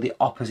we'll go the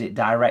opposite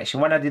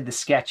direction. When I did the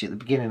sketch at the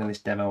beginning of this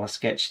demo, I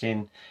sketched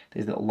in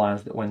these little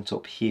lines that went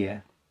up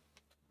here,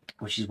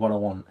 which is what I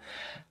want.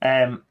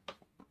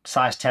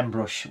 Size 10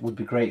 brush would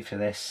be great for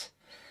this,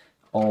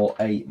 or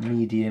a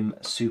medium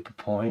super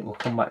point. We'll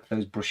come back to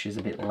those brushes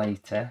a bit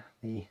later,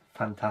 the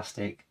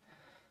fantastic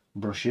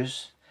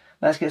brushes.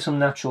 Let's get some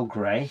natural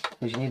grey,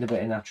 because you need a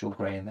bit of natural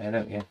grey in there,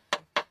 don't you?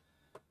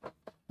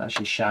 That's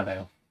your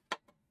shadow.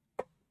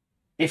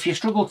 If you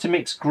struggle to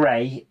mix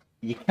grey,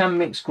 you can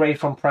mix grey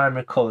from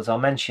primary colours. I'll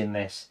mention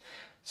this.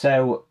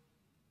 So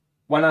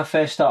when I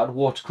first started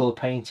watercolour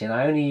painting,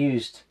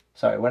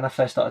 when I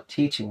first started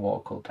teaching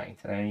watercolour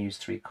painting, I only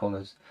used 3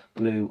 colours: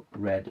 blue,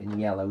 red and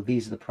yellow.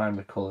 These are the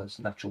primary colours: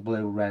 natural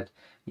blue, red,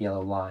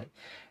 yellow, light.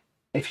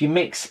 If you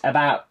mix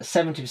about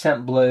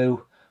 70%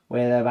 blue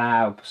with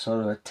about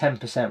sort of a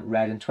 10%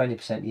 red and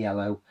 20%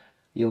 yellow,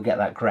 you'll get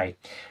that grey.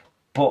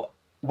 But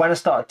when I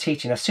started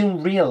teaching, I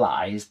soon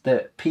realised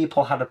that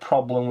people had a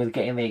problem with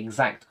getting the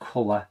exact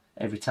colour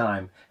every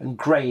time. And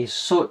grey is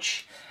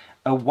such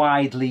a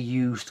widely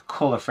used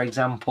colour. For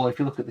example, if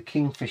you look at the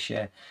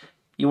kingfisher,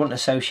 you wouldn't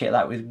associate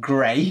that with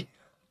grey,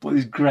 but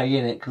there's grey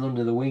in it, because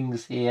under the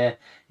wings here,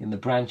 in the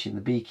branch, in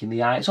the beak, in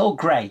the eye, it's all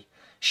grey.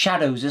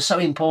 Shadows are so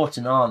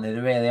important, aren't they?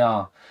 They really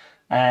are.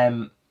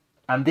 And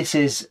this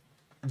is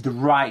the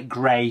right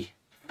grey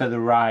for the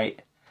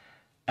right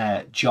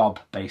job,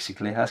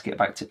 basically. Let's get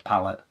back to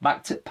palette.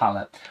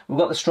 We've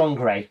got the strong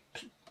grey,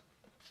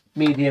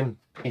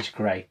 medium-ish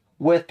grey.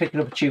 Worth picking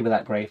up a tube of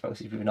that grey,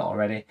 folks, if you've not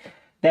already.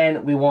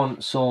 Then we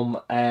want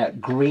some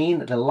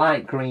green, the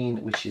light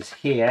green, which is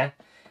here.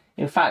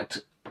 In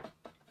fact,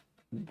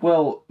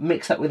 we'll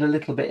mix that with a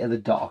little bit of the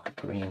dark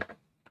green.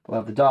 We'll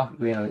have the dark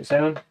green on its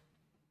own.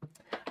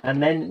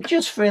 And then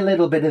just for a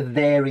little bit of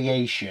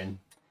variation,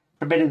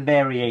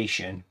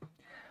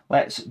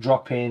 let's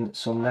drop in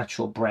some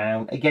natural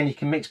brown. Again, you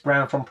can mix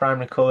brown from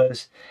primary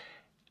colours.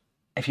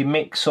 If you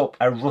mix up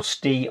a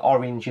rusty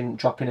orange and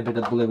drop in a bit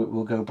of blue, it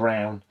will go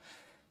brown.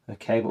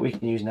 Okay, but we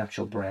can use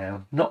natural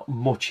brown. Not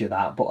much of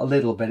that, but a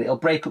little bit. It'll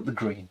break up the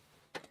green.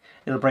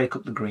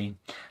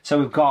 So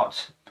we've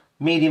got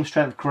medium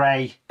strength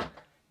grey,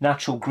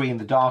 natural green,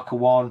 the darker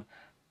one,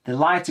 the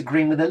lighter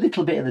green with a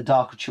little bit of the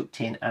darker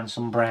chucked in, and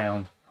some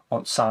brown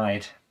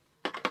outside.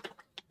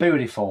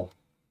 Beautiful.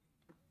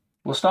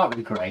 We'll start with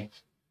the grey.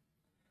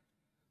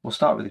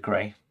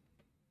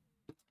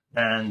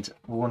 and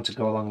we want to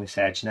go along this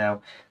edge.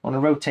 Now I want to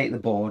rotate the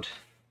board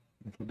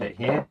a little bit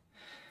here.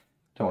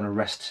 Don't want to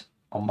rest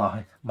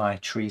on my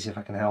trees if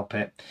I can help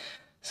it.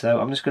 So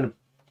I'm just going to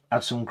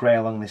add some grey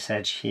along this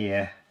edge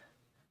here,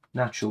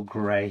 natural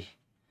grey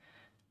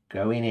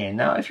going in.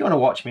 Now if you want to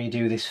watch me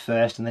do this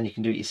first and then you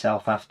can do it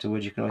yourself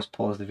afterwards, you can always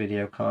pause the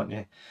video, can't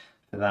you,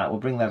 for that. We'll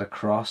bring that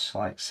across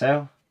like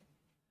so.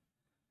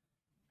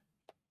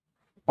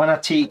 When I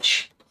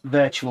teach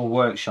virtual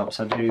workshops,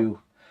 I do,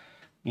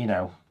 you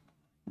know,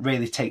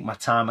 really take my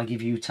time. I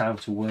give you time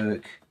to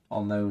work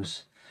on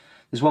those.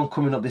 There's one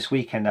coming up this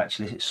weekend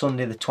actually. It's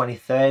Sunday the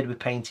 23rd. We're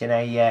painting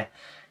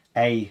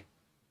a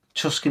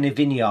Tuscany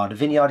vineyard, a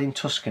vineyard in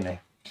Tuscany,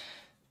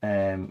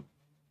 and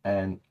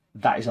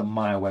that is on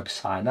my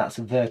website. And that's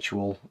a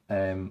virtual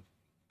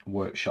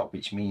workshop,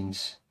 which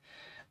means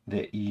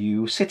that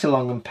you sit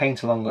along and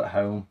paint along at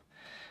home,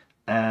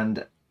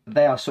 and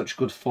they are such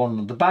good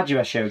fun. The badger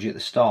I showed you at the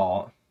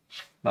start,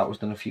 that was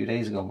done a few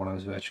days ago on one of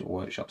those virtual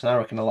workshops, and I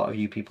reckon a lot of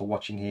you people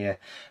watching here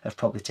have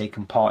probably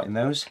taken part in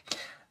those.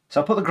 So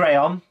I'll put the grey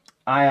on.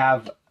 I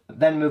have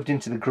then moved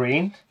into the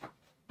green.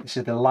 This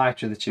is the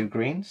lighter of the two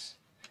greens.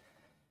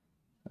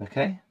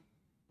 Okay,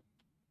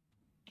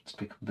 let's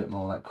pick up a bit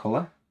more of that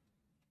colour.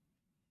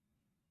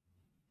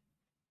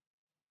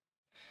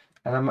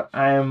 And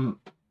I am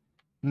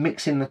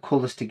mixing the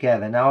colours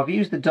together. Now I've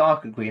used the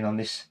darker green on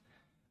this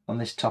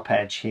top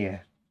edge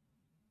here,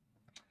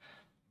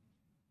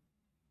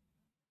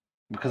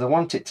 because I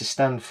want it to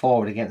stand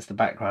forward against the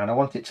background. I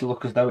want it to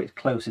look as though it's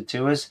closer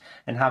to us,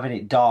 and having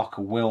it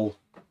darker will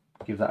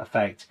give that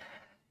effect.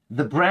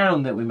 The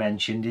brown that we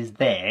mentioned is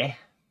there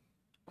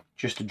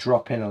just to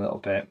drop in a little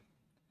bit,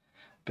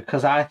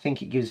 because I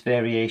think it gives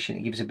variation.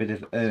 It gives a bit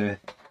of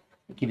earth,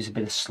 it gives a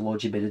bit of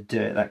sludge, a bit of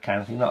dirt, that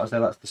kind of thing. Not as though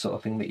that's the sort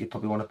of thing that you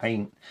probably want to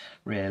paint,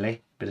 really,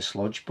 a bit of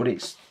sludge, but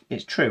it's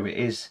true, it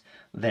is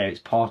there, it's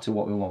part of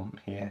what we want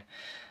here.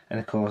 And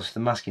of course the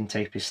masking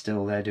tape is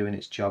still there doing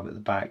its job at the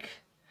back.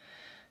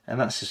 And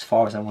that's as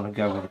far as I want to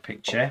go with the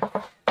picture.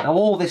 Now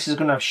all this is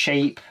going to have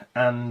shape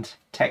and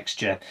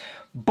texture,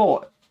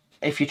 but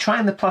if you're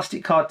trying the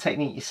plastic card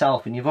technique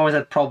yourself and you've always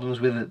had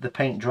problems with the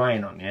paint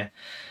drying on you,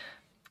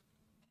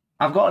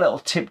 I've got a little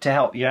tip to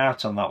help you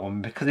out on that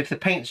one, because if the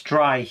paint's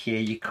dry here,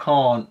 you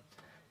can't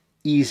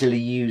easily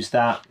use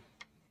that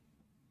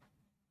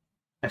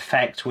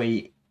effect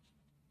where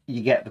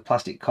you get the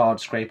plastic card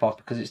scrape off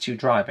because it's too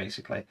dry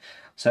basically.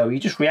 So you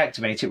just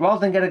reactivate it rather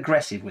than get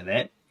aggressive with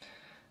it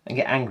and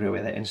get angry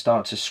with it and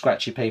start to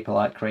scratch your paper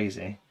like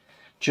crazy.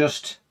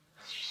 Just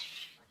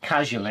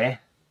casually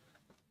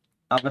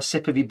have a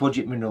sip of your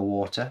budget mineral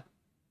water.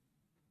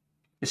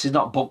 This is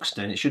not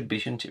Buxton, it should be,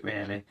 shouldn't it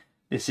really?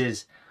 This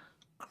is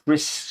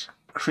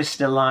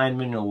crystalline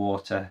mineral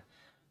water.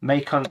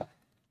 May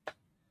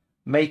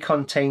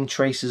contain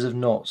traces of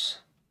nuts.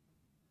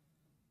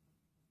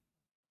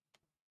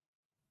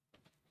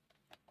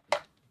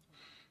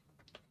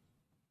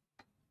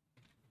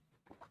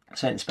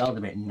 So it smelled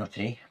a bit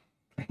nutty.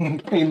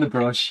 Clean the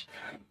brush,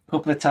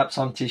 couple of taps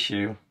on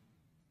tissue,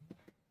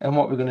 and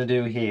what we're going to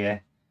do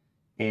here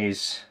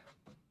is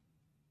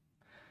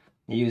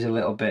use a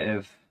little bit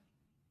of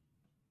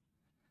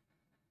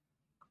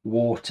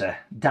water,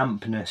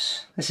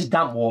 dampness. This is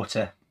damp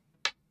water.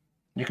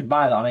 You could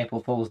buy that on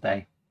April Fool's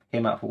Day.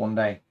 Came out for one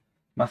day.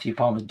 Matthew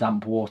Palmer's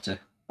damp water.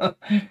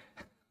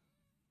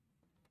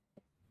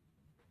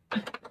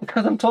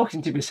 Because I'm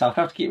talking to myself,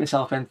 I have to keep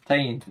myself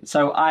entertained.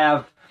 So I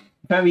have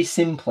very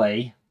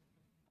simply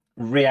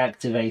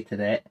reactivated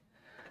it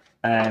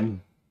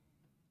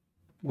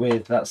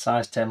with that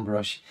size 10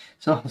 brush.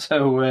 It's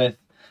also worth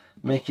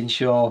making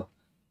sure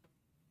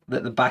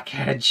that the back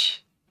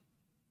edge,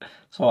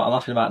 so I'm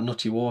laughing about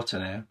nutty water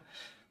now,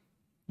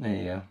 there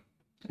you go,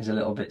 is a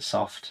little bit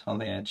soft on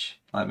the edge,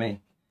 like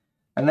me.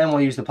 And then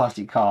we'll use the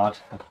plastic card.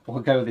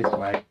 We'll go this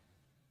way.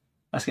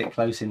 Let's get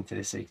close into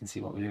this so you can see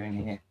what we're doing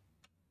here.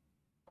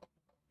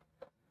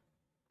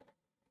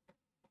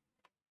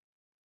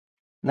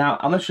 Now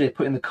I'm literally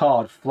putting the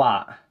card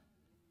flat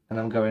and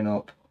I'm going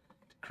up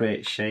to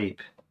create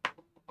shape.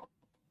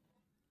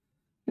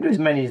 You do as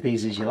many of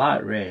these as you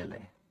like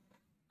really.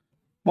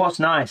 What's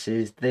nice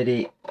is that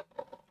it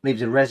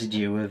leaves a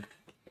residue of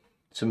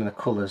some of the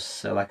colours,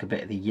 so like a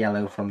bit of the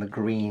yellow from the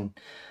green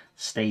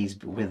stays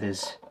with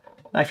us.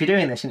 Now if you're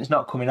doing this and it's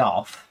not coming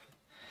off,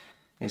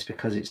 it's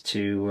because it's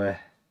too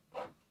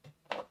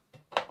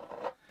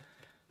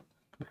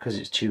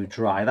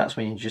dry. That's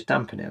when you just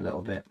dampen it a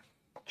little bit.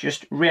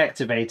 Just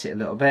reactivate it a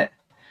little bit,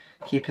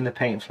 keeping the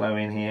paint flow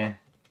in here.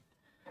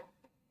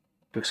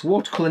 Because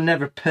watercolour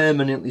never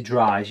permanently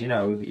dries, you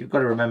know, you've got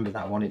to remember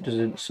that one. It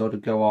doesn't sort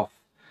of go off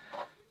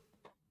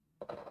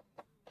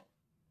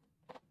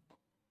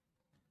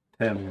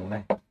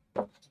permanently.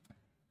 That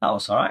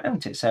was alright,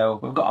 isn't it? So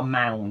we've got a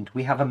mound.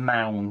 We have a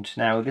mound.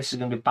 Now this is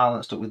going to be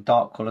balanced up with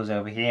dark colours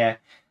over here.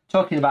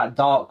 Talking about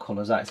dark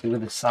colours actually,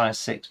 with a size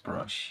 6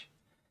 brush,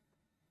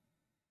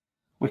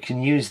 we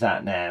can use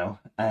that now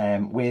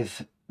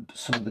with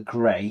some of the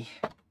grey.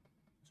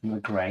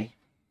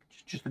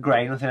 Just just the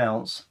grey, nothing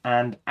else,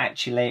 and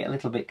actually a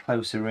little bit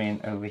closer in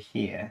over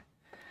here,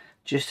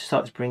 just to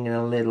start bringing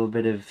a little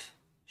bit of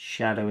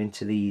shadow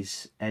into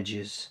these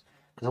edges,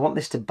 because I want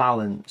this to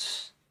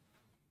balance.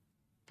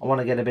 I want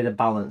to get a bit of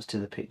balance to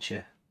the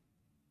picture.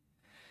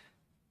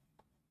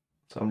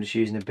 So I'm just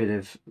using a bit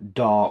of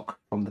dark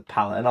from the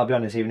palette, and I'll be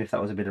honest, even if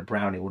that was a bit of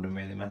brown, it wouldn't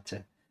really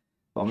matter.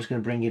 But I'm just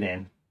going to bring it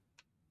in.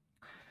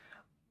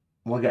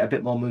 We'll get a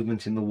bit more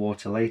movement in the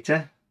water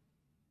later.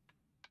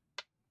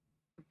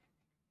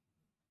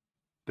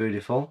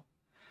 Beautiful.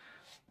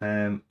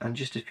 And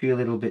just a few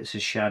little bits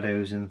of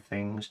shadows and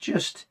things,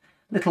 just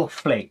little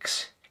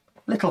flicks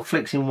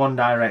in one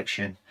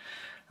direction.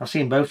 I've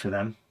seen both of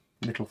them,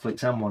 little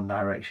flicks and one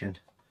direction.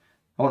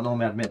 I won't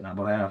normally admit that,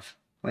 but I have.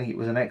 I think it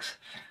was an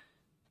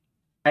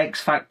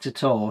X Factor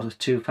tour of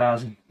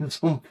 2000 and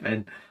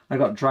something. I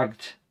got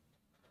dragged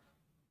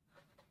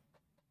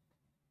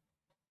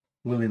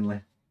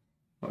willingly.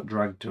 Got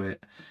dragged to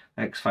it.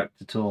 X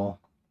Factor tour.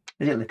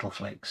 Is it Little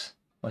Flicks?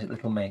 Or is it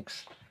Little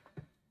Mix?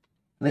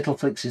 Little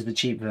Flicks is the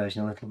cheap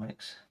version of Little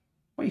Mix.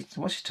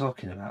 What's he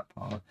talking about,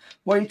 Palmer?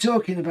 What are you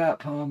talking about,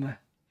 Palmer?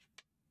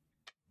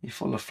 You're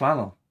full of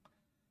flannel.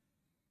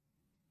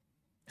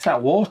 It's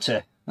that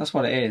water. That's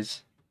what it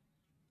is.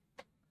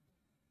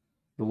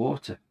 The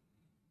water.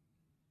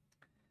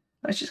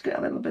 Let's just get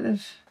a little bit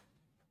of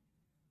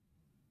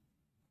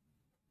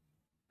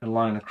a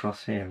line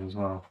across here as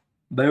well.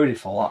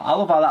 Beautiful. I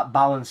love how that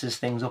balances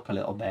things up a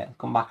little bit.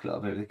 Come back a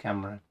little bit with the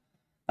camera.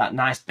 That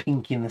nice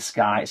pink in the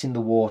sky. It's in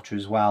the water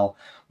as well.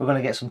 We're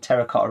going to get some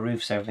terracotta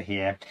roofs over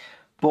here.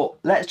 But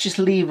let's just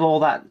leave all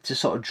that to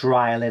sort of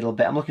dry a little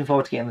bit. I'm looking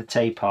forward to getting the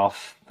tape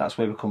off. That's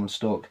where we're coming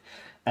stuck.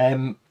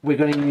 We're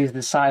going to use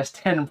the size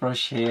 10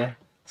 brush here.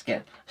 It's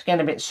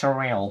getting a bit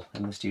surreal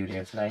in the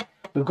studio today.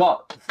 We've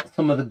got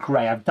some of the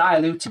grey. I've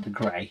diluted the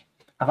grey.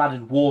 I've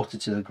added water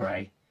to the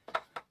grey.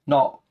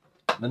 Not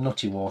the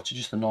nutty water,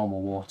 just the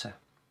normal water.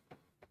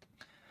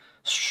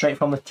 Straight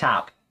from the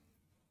tap.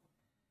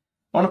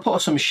 I want to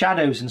put some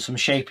shadows and some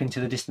shape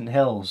into the distant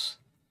hills.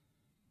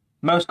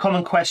 Most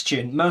common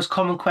question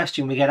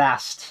we get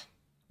asked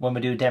when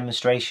we do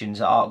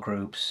demonstrations at art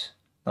groups.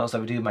 Not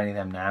that we do many of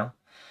them now,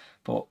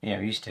 but you know,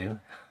 we used to.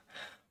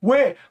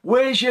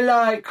 Where's your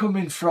light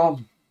coming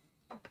from?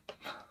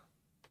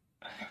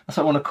 That's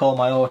what I want to call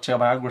my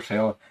autobiography.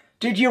 Or,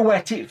 did you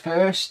wet it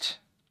first?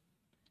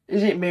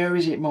 Is it me or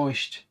is it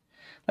moist?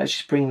 Let's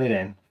just bring that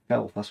in.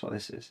 Filth, that's what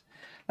this is.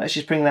 Let's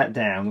just bring that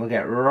down. We'll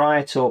get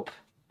right up.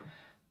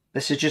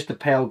 This is just a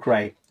pale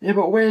grey. Yeah,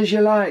 but where's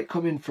your light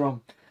coming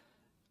from?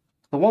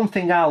 The one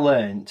thing I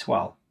learned,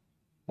 well,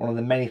 one of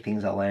the many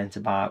things I learned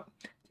about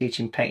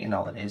teaching painting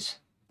holidays.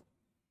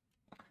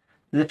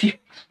 There's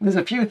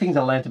a few things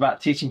I learned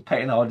about teaching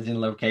painting holidays in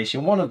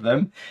location. One of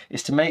them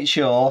is to make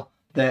sure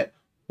that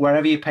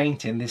wherever you're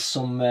painting, there's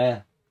some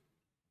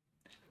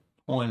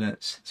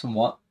toilets. Some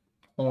what?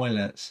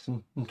 Toilets.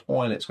 Some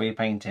toilets where you're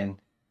painting.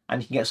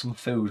 And you can get some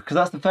food. Because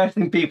that's the first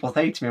thing people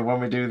say to me when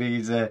we do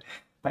these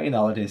painting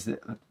holidays.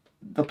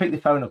 They'll pick the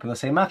phone up and they'll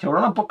say, Matthew, we're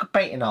on a book of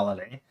painting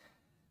holiday.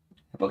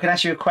 But can I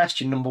ask you a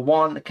question? Number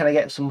one, can I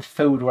get some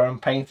food where I'm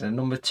painting? And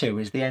number two,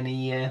 is there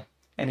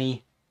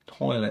any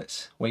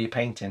toilets where you're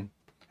painting?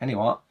 Any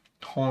what?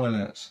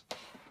 Toilets.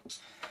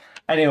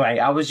 Anyway,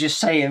 I was just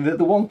saying that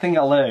the one thing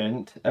I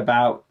learned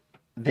about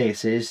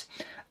this is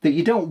that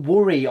you don't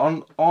worry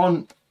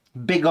on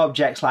big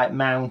objects like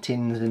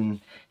mountains and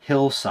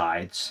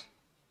hillsides.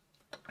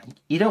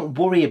 You don't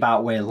worry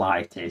about where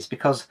light is,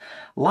 because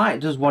light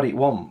does what it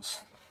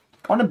wants.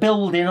 On a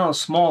building, on a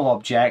small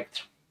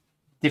object,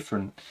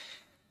 different.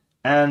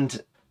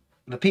 And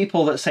the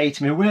people that say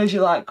to me, where's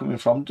your light coming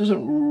from,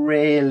 doesn't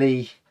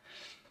really...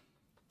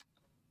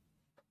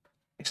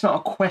 It's not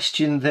a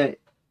question that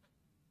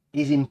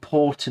is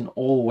important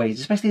always,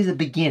 especially as a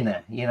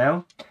beginner, you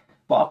know.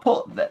 But I'll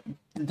put the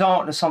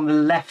darkness on the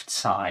left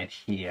side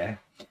here.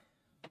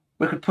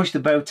 We could push the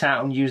boat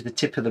out and use the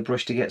tip of the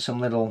brush to get some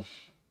little...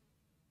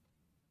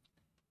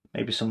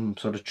 maybe some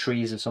sort of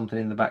trees or something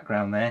in the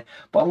background there.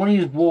 But I want to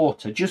use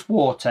water, just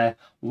water,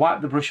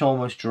 wipe the brush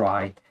almost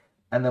dry,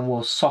 and then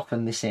we'll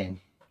soften this in.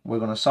 We're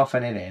going to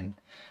soften it in.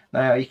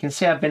 Now, you can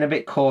see I've been a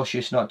bit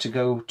cautious not to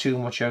go too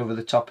much over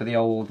the top of the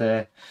old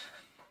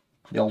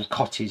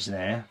cottage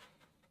there.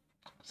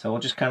 So we'll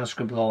just kind of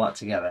scribble all that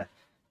together.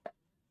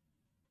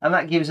 And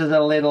that gives us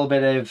a little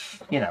bit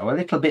of, you know, a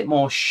little bit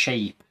more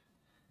shape,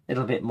 a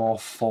little bit more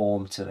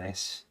form to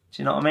this.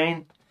 Do you know what I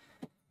mean?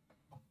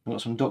 We've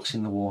got some ducks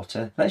in the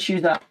water. Let's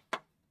use that.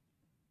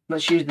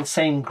 Let's use the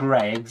same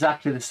grey,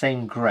 exactly the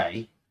same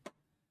grey.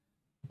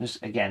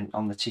 Just again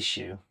on the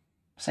tissue.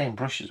 Same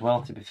brush as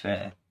well, to be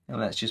fair. And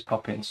let's just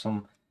pop in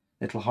some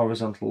little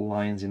horizontal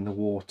lines in the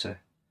water.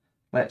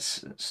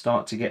 Let's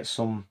start to get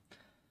some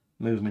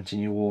movement in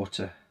your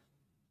water.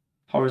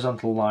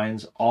 Horizontal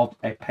lines of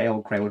a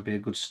pale grey would be a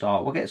good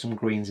start. We'll get some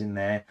greens in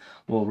there.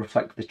 We'll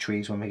reflect the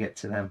trees when we get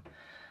to them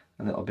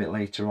a little bit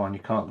later on. You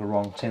can't go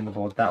wrong. Turn the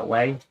board that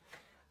way.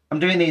 I'm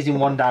doing these in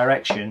one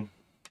direction,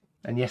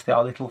 and yes, they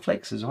are little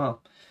flicks as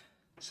well.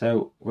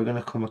 So we're going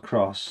to come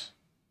across,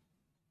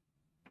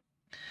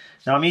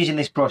 Now I'm using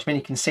this brush, I mean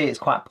you can see it's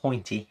quite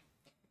pointy.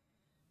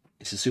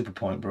 It's a super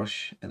point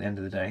brush at the end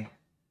of the day.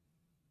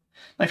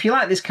 Now if you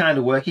like this kind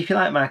of work, if you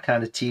like my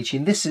kind of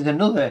teaching, this is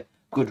another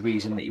good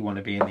reason that you want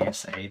to be in the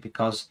SAA,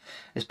 because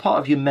as part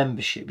of your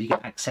membership you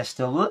get access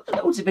to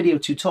loads of video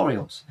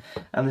tutorials,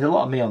 and there's a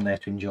lot of me on there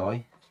to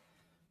enjoy.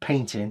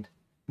 Painting,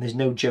 there's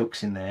no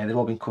jokes in there, they've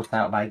all been cut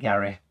out by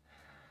Gary.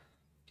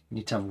 You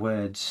need to have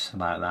words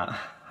about that.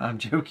 I'm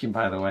joking,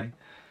 by the way.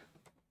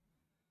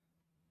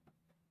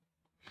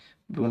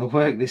 We're going to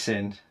work this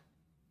in.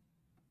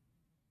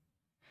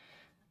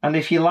 And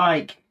if you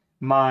like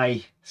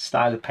my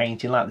style of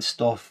painting, like the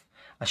stuff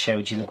I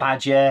showed you, the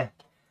badger,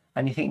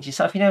 and you think to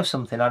yourself, you know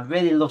something, I'd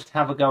really love to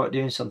have a go at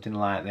doing something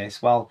like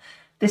this. Well,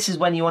 this is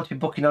when you want to be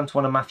booking onto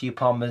one of Matthew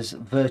Palmer's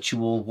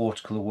virtual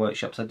watercolour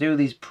workshops. I do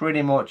these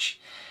pretty much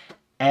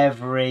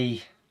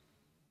every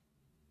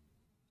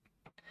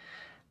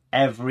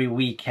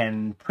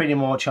weekend, pretty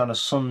much on a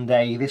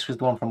Sunday. This was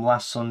the one from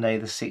last Sunday,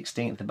 the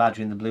 16th, the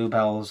Badger and the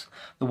Bluebells.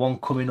 The one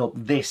coming up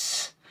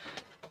this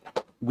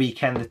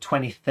weekend, the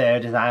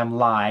 23rd, as I am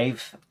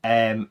live.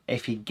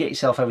 If you get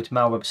yourself over to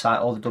my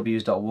website,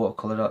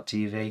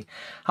 allthews.watercolour.tv,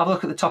 have a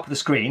look at the top of the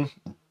screen.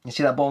 You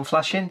see that button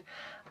flashing?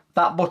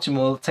 That button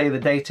will tell you the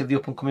date of the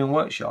up and coming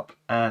workshop,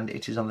 and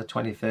it is on the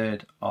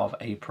 23rd of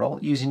April.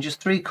 Using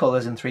just 3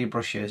 colours and 3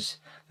 brushes,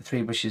 the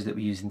 3 brushes that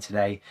we're using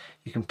today,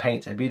 you can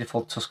paint a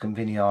beautiful Tuscan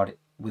vineyard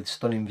with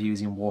stunning views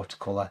in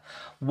watercolour.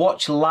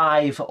 Watch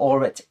live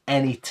or at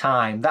any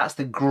time. That's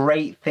the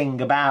great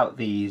thing about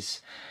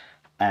these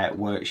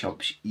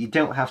workshops. You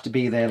don't have to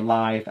be there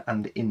live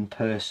and in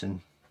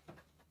person.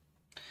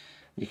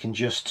 You can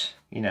just,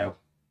 you know,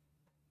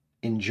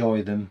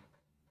 enjoy them.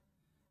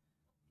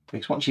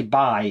 Because once you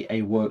buy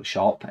a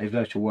workshop, a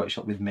virtual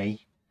workshop with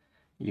me,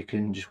 you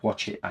can just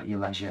watch it at your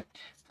leisure.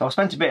 So I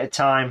spent a bit of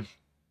time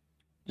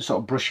just sort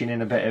of brushing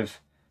in a bit of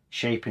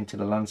shape into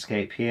the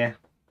landscape here.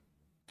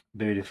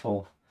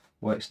 Beautiful,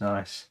 works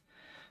nice.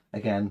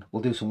 Again,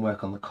 we'll do some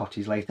work on the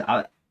cottage later.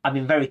 I've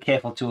been very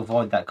careful to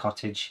avoid that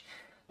cottage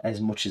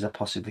as much as I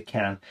possibly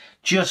can.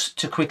 Just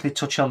to quickly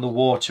touch on the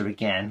water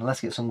again,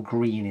 let's get some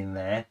green in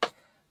there.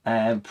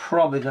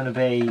 Probably going to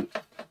be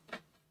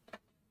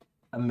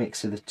a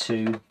mix of the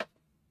 2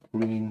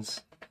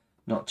 greens,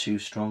 not too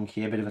strong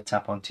here. A bit of a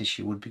tap on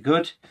tissue would be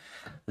good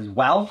as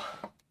well.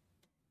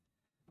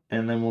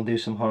 And then we'll do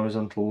some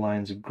horizontal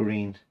lines of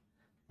green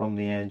from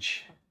the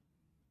edge.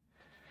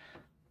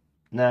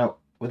 Now,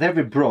 with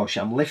every brush,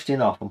 I'm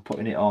lifting up and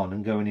putting it on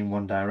and going in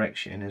one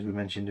direction, as we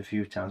mentioned a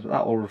few times, but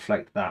that will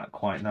reflect that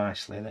quite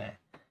nicely there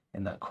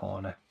in that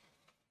corner.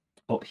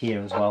 Up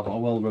here as well, but I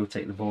will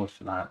rotate the board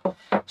for that.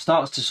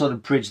 Starts to sort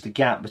of bridge the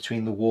gap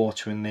between the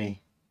water and the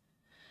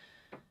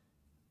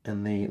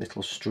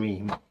little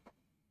stream,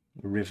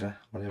 river,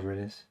 whatever it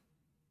is.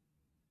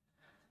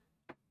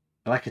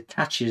 It like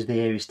attaches the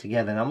areas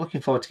together, and I'm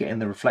looking forward to getting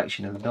the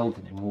reflection of the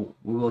building, and we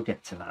will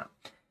get to that.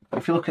 But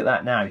if you look at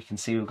that now, you can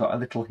see we've got a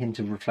little hint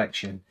of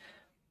reflection.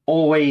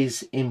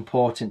 Always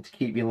important to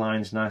keep your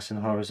lines nice and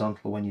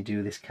horizontal when you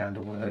do this kind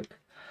of work.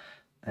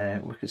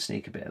 We could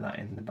sneak a bit of that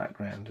in the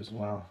background as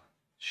well,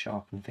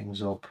 sharpen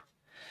things up,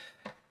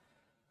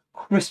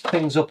 crisp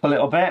things up a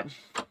little bit.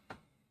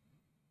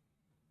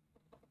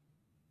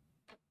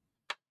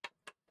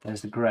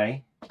 There's the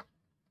grey,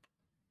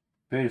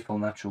 beautiful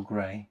natural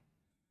grey.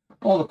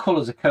 All the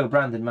colours are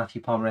co-branded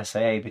Matthew Palmer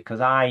SAA,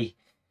 because I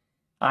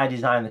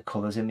design the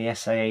colours and the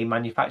SAA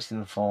manufacture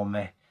them for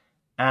me.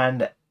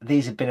 And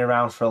these have been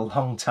around for a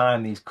long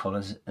time, these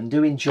colours, and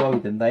do enjoy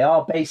them. They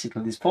are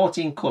basically, there's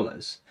 14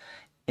 colours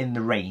in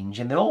the range,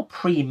 and they're all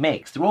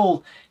pre-mixed. They're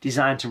all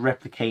designed to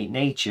replicate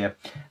nature.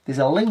 There's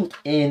a link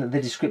in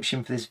the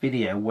description for this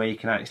video where you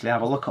can actually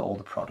have a look at all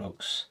the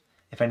products,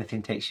 if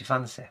anything takes your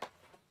fancy.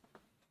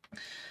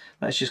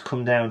 Let's just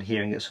come down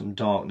here and get some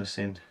darkness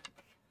in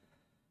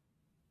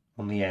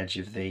on the edge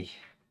of the,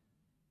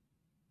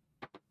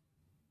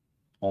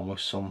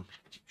 almost some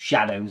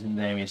shadows and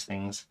various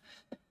things.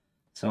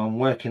 So I'm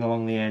working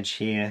along the edge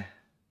here.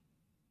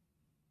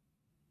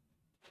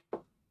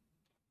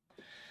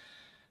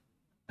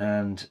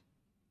 And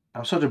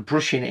I'm sort of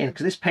brushing it in,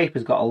 because this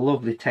paper's got a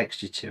lovely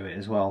texture to it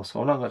as well. So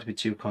I'm not going to be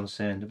too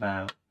concerned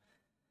about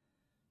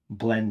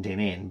blending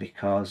in,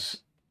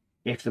 because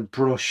if the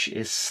brush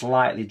is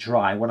slightly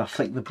dry, when I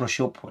flick the brush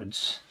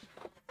upwards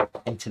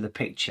into the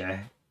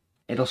picture,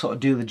 it'll sort of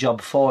do the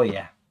job for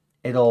you.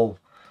 It'll,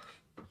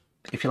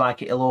 if you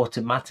like, it'll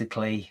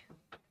automatically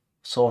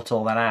sort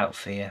all that out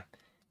for you.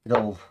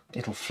 It'll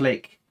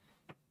flick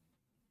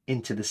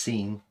into the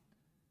scene,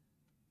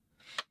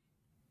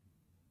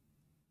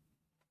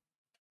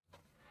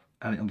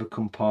 and it'll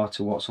become part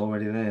of what's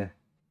already there.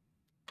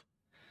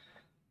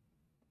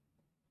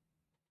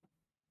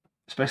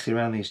 Especially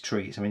around these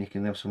trees. I mean, you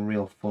can have some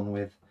real fun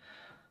with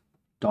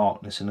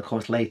darkness, and of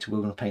course later we're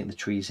going to paint the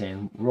trees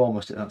in. We're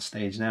almost at that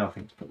stage now, I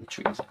think, to put the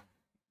trees in.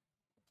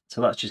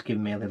 So that's just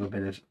giving me a little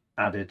bit of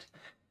added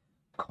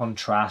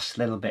contrast, a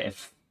little bit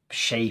of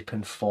shape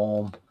and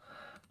form,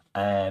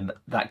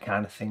 that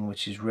kind of thing,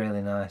 which is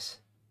really nice.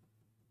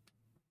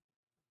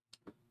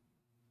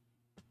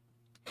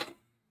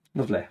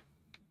 Lovely.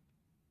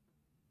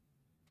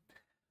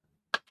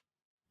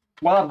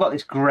 While I've got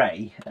this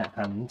grey at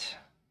hand,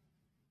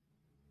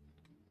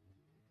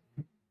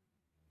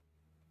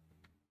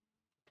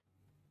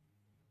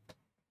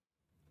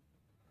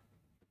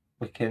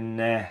 we can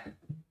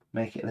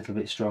make it a little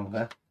bit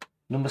stronger.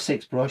 Number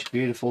 6 brush,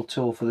 beautiful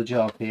tool for the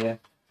job here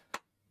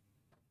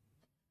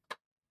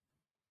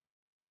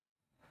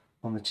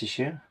on the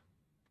tissue.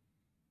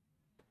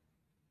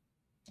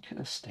 Look at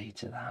the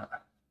state of that.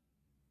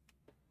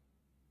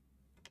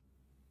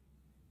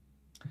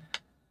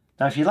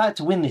 Now if you'd like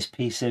to win this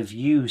piece of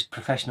used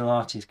professional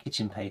artist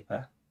kitchen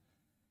paper,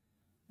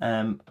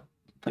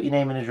 put your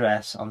name and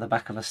address on the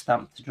back of a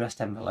stamped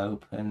addressed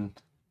envelope and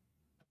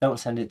don't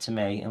send it to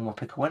me, and we'll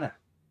pick a winner.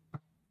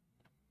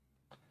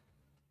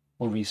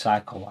 We'll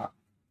recycle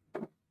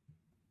that.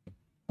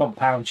 From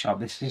Pound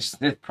Shop, this is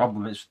the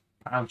problem, it's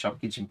Pound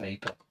Shop kitchen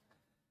paper.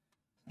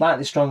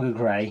 Slightly stronger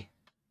grey.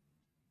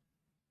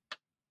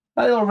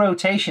 That little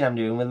rotation I'm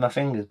doing with my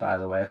fingers, by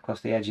the way,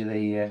 across the edge of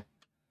the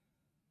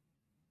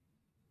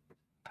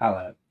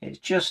palette. It's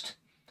just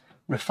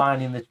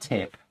refining the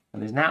tip,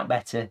 and there's not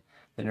better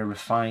than a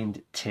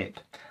refined tip.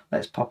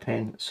 Let's pop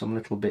in some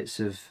little bits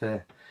of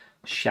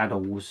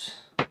shadows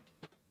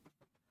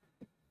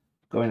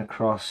going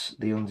across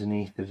the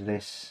underneath of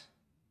this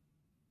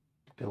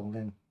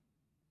building.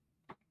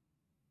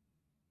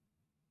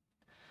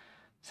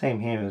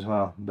 Same here as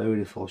well,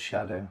 beautiful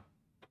shadow.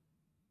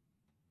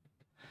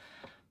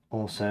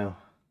 Also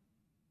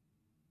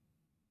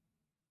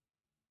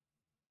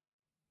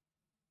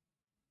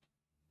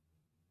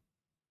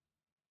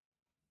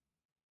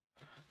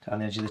down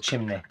the edge of the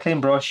chimney.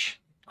 Clean brush,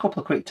 a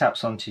couple of quick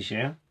taps on tissue,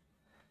 and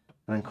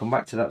then come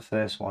back to that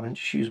first one and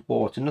just use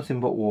water,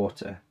 nothing but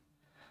water.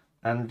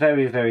 And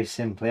very, very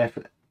simply, I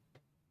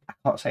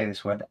can't say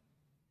this word,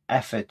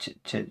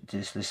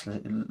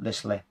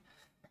 effortlessly,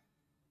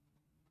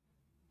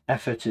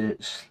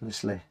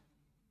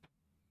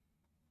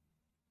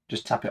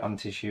 just tap it on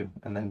tissue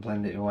and then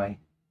blend it away.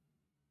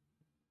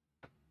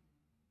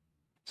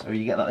 So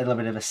you get that little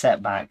bit of a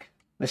setback.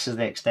 This is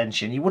the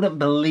extension. You wouldn't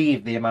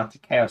believe the amount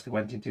of chaos that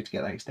went into to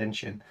get that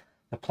extension.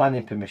 The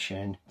planning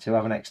permission to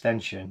have an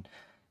extension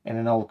in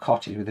an old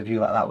cottage with a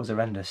view like that was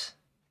horrendous.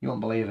 You won't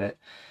believe it.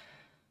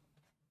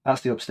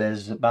 That's the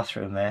upstairs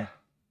bathroom there.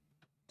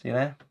 See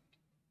there?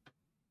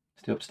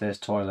 It's the upstairs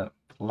toilet,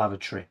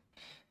 lavatory,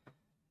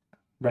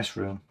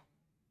 restroom,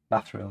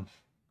 bathroom.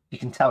 You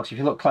can tell, because if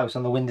you look close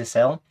on the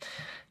windowsill,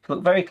 if you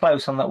look very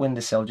close on that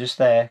windowsill just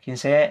there, can you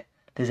see it?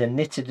 There's a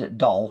knitted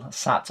doll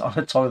sat on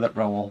a toilet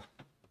roll.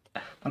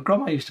 My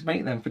grandma used to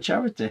make them for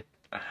charity.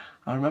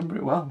 I remember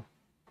it well.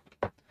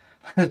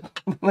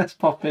 Let's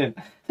pop in.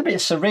 It's a bit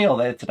surreal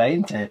there today,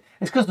 isn't it?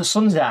 It's because the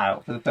sun's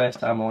out for the first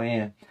time all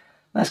year.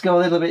 Let's go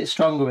a little bit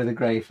stronger with the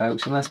grey,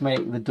 folks, and let's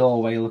make the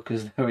doorway look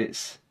as though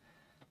it's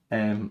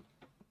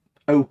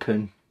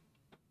open.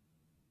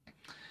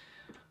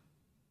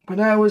 When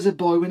I was a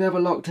boy, we never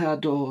locked our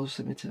doors,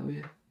 let me tell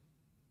you.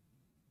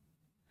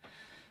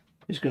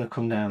 Just going to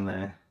come down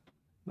there.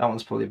 That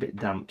one's probably a bit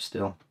damp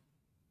still.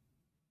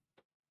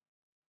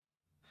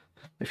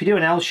 If you do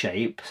an L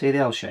shape, see the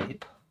L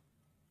shape?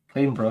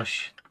 Clean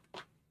brush. A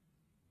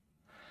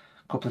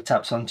couple of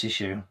taps on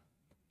tissue.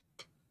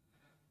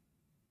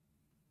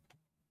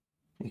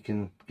 You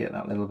can get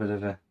that little bit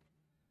of a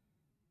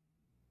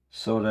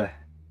sort of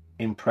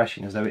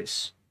impression as though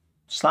it's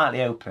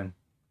slightly open.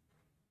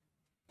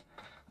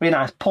 Be a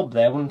nice pub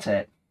there, wouldn't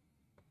it?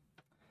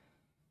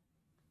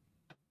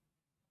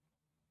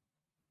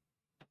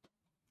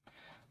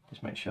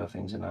 Just make sure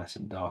things are nice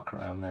and dark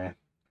around there.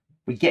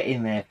 We get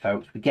in there,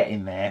 folks, we get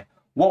in there.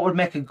 What would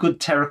make a good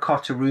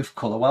terracotta roof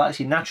colour? Well,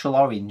 actually natural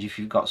orange, if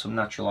you've got some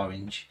natural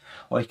orange.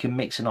 Or you can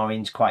mix an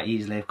orange quite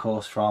easily, of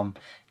course, from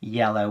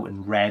yellow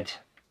and red.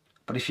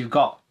 But if you've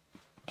got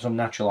some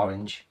natural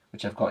orange,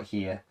 which I've got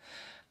here,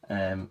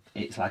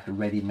 it's like a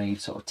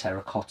ready-made sort of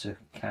terracotta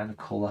kind of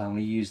colour. I'm going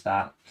to use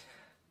that.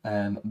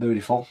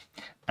 Beautiful.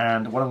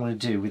 And what I'm going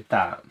to do with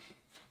that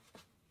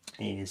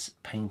is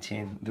paint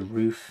in the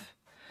roof.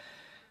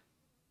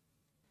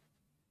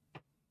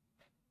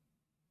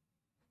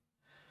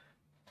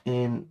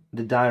 In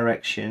the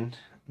direction,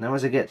 now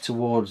as I get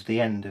towards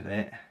the end of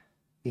it,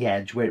 the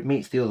edge where it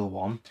meets the other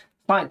one,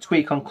 slight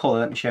tweak on colour.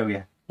 Let me show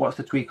you. What's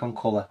the tweak on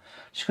colour?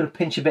 Just going to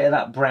pinch a bit of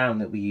that brown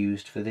that we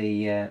used for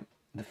the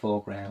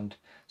foreground,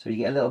 so you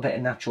get a little bit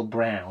of natural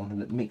brown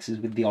that mixes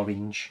with the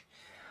orange.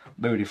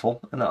 Beautiful,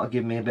 and that'll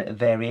give me a bit of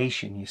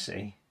variation. You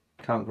see,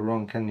 can't go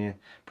wrong, can you?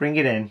 Bring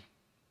it in.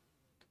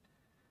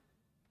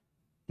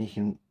 You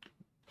can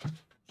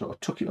sort of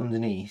tuck it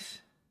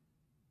underneath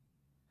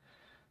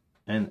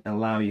and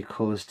allow your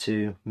colours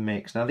to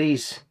mix. Now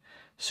these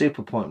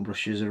super point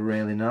brushes are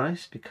really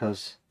nice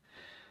because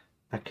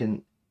I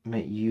can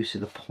make use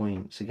of the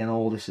points. Again,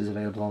 all this is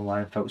available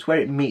online, folks. Where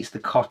it meets the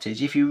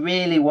cottage, if you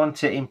really want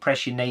to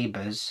impress your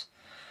neighbours,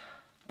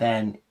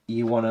 then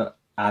you want to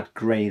add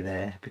grey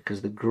there,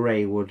 because the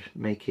grey would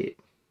make it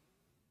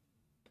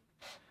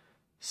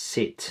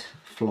sit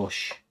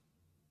flush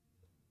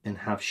and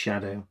have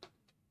shadow.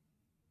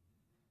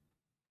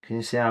 Can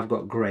you see I've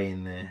got grey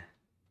in there?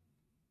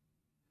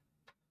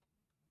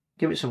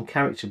 Give it some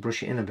character,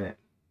 brush it in a bit.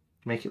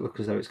 Make it look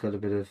as though it's got a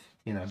bit of,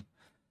 you know,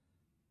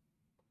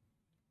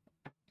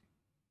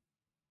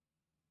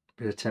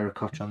 bit of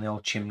terracotta on the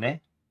old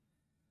chimney.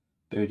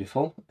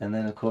 Beautiful. And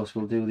then of course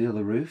we'll do the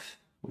other roof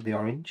with the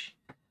orange.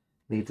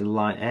 Leave the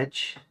light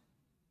edge.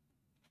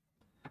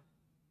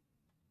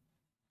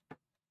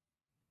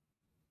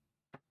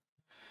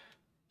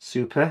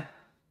 Super.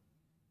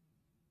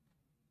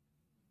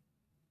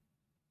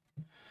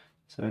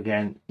 So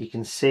again, you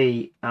can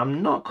see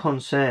I'm not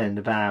concerned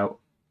about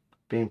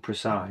being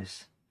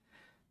precise.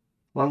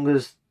 As long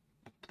as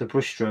the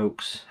brush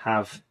strokes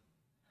have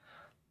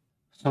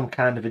some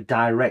kind of a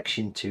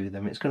direction to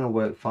them, it's going to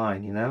work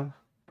fine, you know.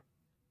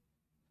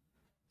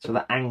 So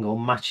that angle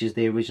matches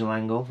the original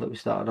angle that we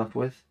started off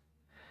with.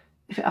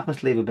 If it happens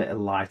to leave a bit of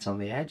light on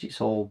the edge, it's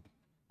all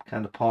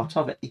kind of part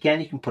of it. Again,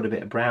 you can put a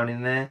bit of brown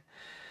in there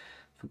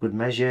for good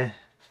measure.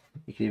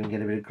 You can even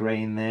get a bit of grey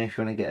in there if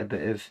you want to get a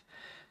bit of,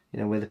 you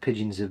know, where the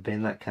pigeons have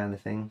been, that kind of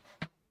thing.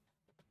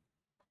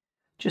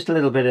 Just a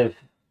little bit of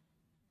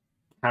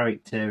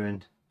character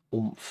and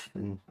oomph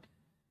and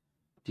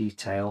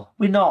detail.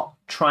 We're not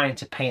trying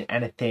to paint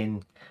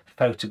anything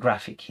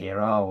photographic here,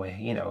 are we?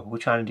 You know, we're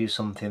trying to do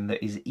something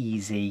that is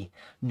easy,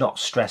 not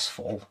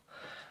stressful.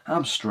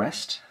 I'm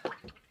stressed.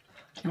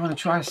 You want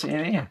to try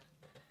sitting here?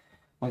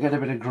 We'll get a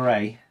bit of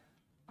grey.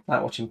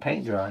 Like watching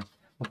paint dry.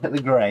 We'll get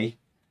the grey.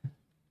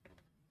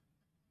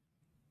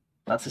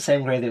 That's the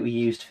same grey that we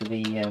used for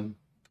the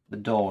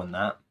door and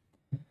that.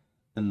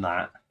 And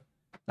that.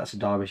 That's a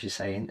Derbyshire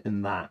saying.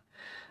 And that.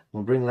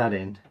 We'll bring that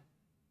in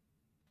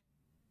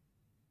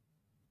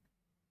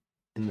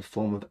the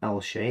form of L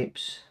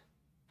shapes.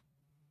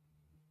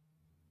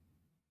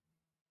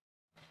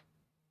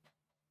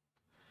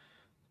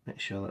 Make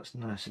sure that's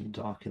nice and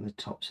dark in the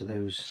tops of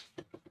those.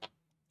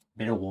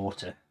 Bit of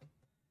water.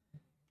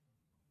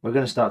 We're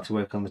going to start to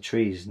work on the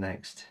trees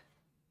next.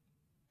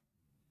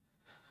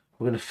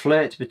 We're going to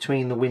flirt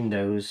between the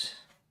windows,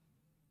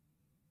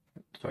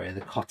 sorry,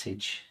 the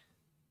cottage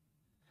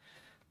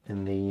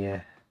and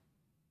the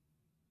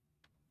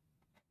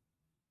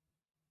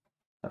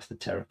that's the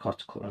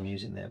terracotta colour I'm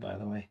using there, by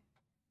the way.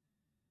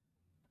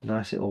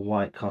 Nice little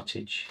white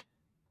cottage.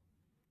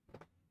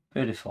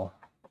 Beautiful.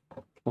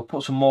 We'll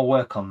put some more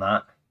work on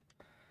that.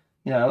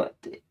 You know,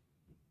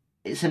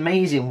 it's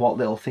amazing what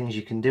little things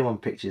you can do on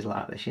pictures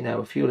like this. You know,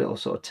 a few little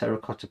sort of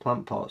terracotta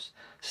plant pots.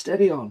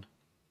 Steady on.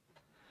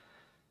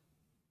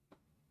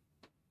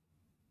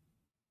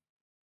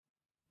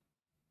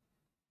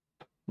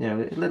 You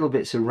know, little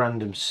bits of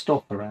random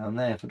stuff around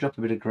there. If I drop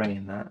a bit of grey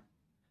in that,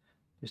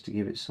 just to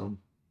give it some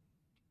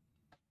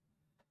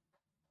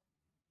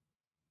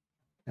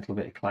little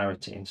bit of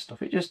clarity and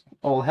stuff. It just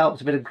all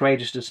helps. A bit of grey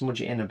just to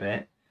smudge it in a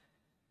bit.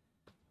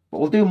 But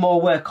we'll do more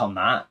work on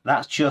that.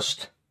 That's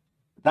just,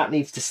 that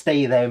needs to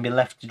stay there and be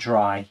left to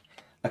dry.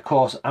 Of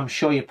course, I'm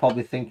sure you're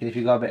probably thinking if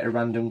you've got a bit of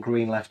random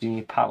green left in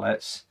your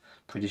palettes,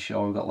 pretty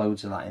sure we've got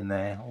loads of that in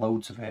there.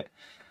 Loads of it.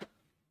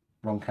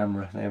 Wrong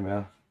camera. There we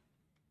are.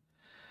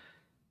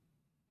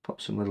 Pop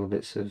some little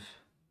bits of,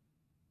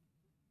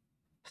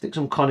 stick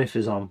some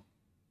conifers on.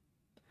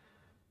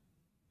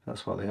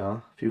 That's what they are.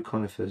 A few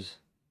conifers.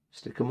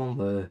 Stick them on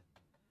there.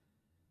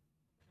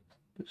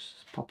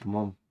 Just pop them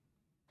on.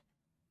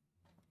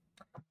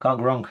 Can't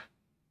go wrong.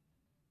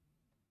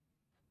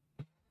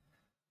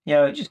 You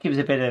know, it just gives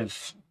a bit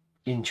of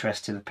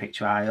interest to the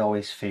picture, I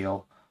always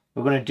feel.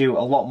 We're going to do a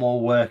lot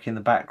more work in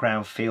the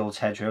background, fields,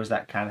 hedgerows,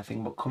 that kind of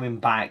thing, but coming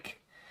back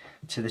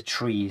to the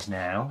trees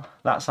now,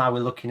 that's how we're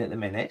looking at the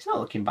minute. It's not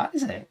looking bad,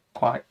 is it?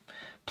 Quite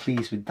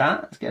pleased with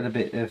that. Let's get a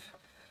bit of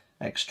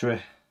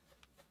extra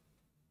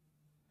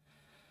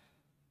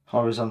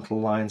horizontal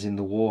lines in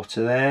the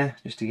water there,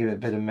 just to give it a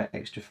bit of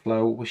extra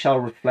flow. We shall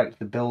reflect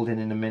the building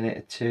in a minute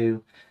or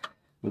two.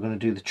 We're going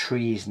to do the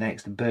trees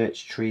next, the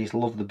birch trees.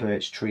 Love the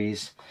birch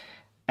trees.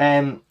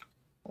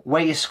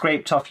 Where you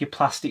scraped off your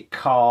plastic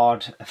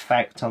card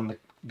effect on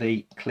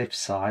the cliff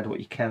side, what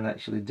you can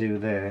actually do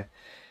there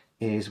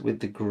is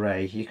with the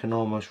grey, you can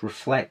almost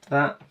reflect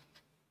that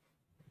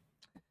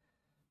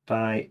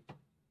by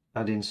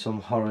adding some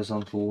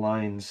horizontal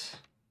lines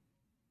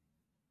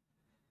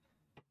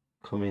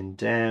coming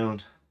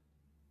down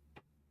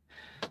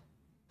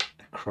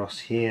across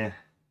here.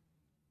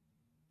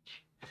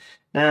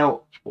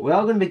 Now, we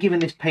are going to be giving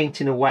this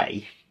painting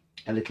away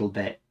a little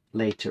bit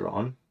later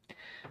on.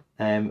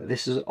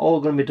 This is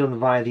all going to be done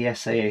via the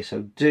SAA,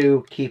 so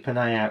do keep an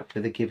eye out for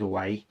the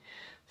giveaway.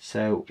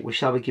 So we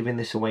shall be giving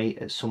this away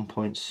at some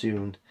point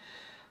soon.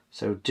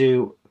 So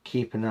do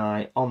keep an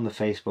eye on the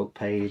Facebook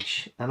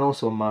page and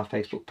also on my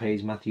Facebook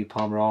page, Matthew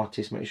Palmer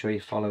Artist. Make sure you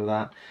follow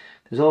that.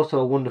 There's also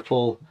a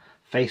wonderful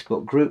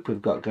Facebook group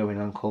we've got going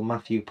on called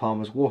Matthew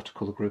Palmer's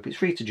Watercolour Group. It's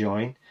free to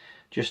join.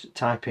 Just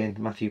type in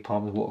Matthew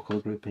Palmer's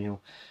Watercolour Group and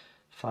you'll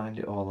find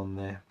it all on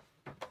there.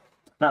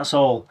 That's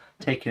all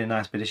taking a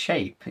nice bit of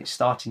shape. It's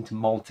starting to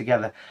mould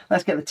together.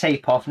 Let's get the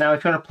tape off. Now,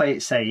 if you want to play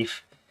it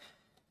safe,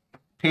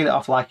 peel it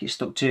off like it's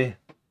stuck to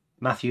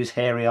Matthew's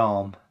hairy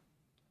arm.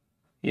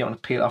 You don't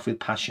want to peel it off with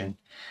passion.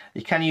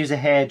 You can use a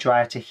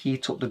hairdryer to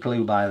heat up the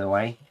glue, by the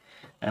way,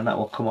 and that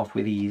will come off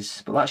with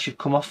ease. But that should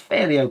come off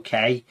fairly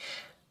okay.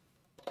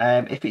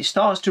 If it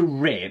starts to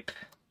rip,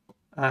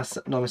 I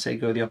normally say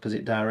go the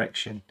opposite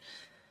direction.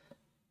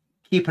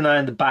 Keep an eye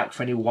on the back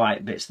for any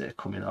white bits that are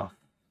coming off,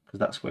 because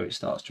that's where it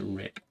starts to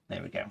rip.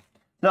 There we go.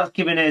 That's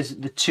giving us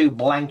the 2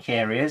 blank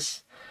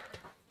areas.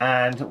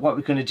 And what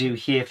we're going to do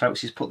here,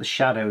 folks, is put the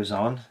shadows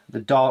on. The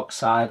dark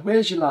side,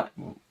 where's your light?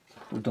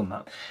 We've done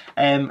that.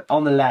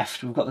 On the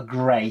left, we've got the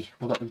grey.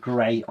 We've got the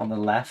grey on the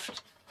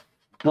left.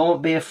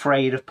 Don't be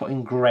afraid of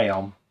putting grey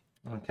on,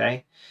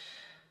 okay,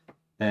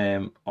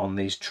 on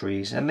these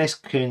trees. And this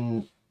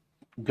can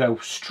go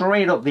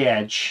straight up the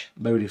edge.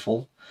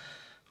 Beautiful.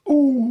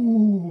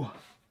 Ooh,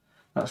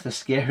 that's the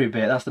scary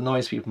bit. That's the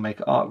noise people make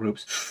at art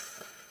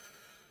groups.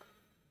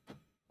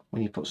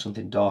 When you put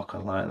something dark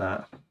on like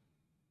that.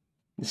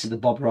 This is the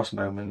Bob Ross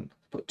moment.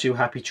 Put 2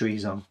 happy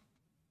trees on.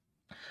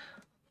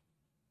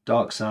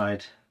 Dark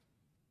side.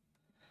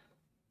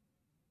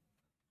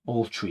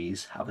 All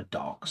trees have a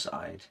dark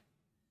side.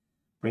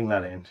 Bring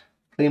that in.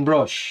 Clean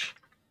brush.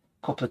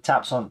 Couple of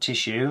taps on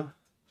tissue.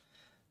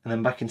 And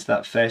then back into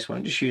that first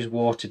one. Just use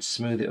water to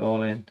smooth it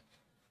all in.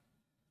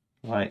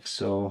 Like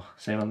so.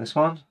 Same on this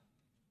one.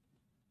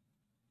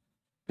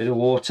 Bit of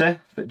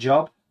water for the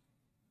job.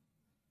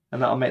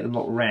 And that'll make them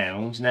look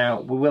round.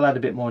 Now, we will add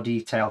a bit more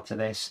detail to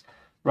this.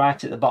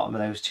 Right at the bottom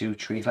of those 2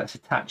 trees, let's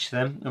attach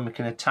them. And we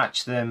can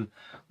attach them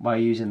by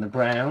using the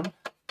brown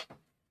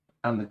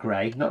and the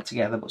grey. Not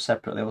together, but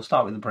separately. We'll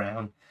start with the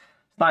brown.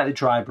 Slightly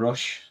dry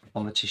brush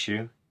on the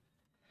tissue.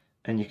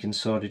 And you can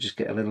sort of just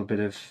get a little bit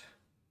of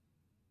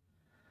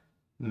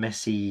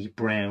messy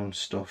brown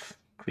stuff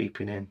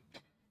creeping in.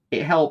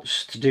 It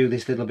helps to do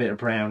this little bit of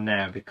brown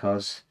now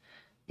because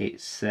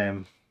it's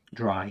damp.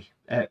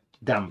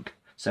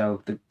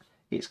 So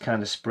it's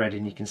kind of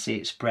spreading. You can see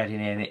it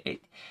spreading in.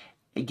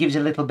 It gives a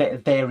little bit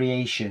of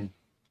variation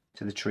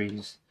to the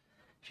trees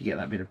if you get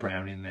that bit of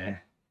brown in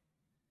there.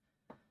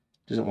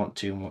 Doesn't want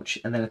too much.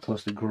 And then of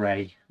course the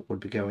grey would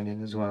be going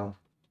in as well.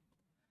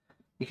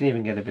 You can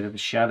even get a bit of a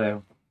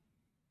shadow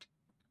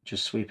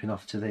just sweeping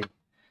off to the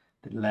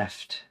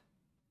left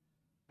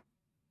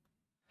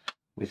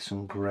with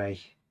some grey.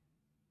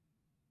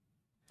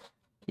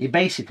 You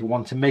basically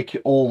want to make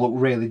it all look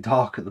really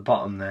dark at the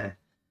bottom there,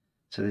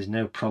 so there's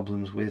no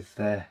problems with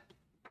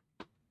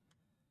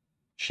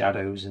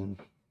shadows and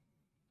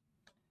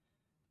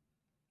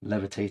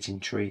levitating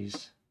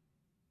trees.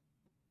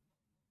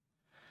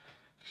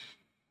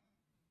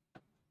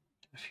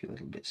 A few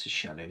little bits of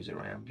shadows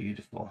around,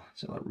 beautiful.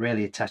 So it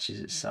really attaches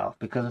itself,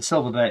 because the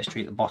silver birch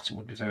tree at the bottom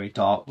would be very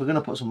dark. We're going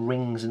to put some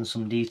rings and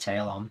some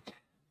detail on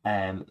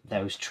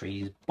those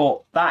trees,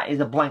 but that is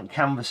a blank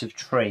canvas of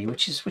tree,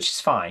 which is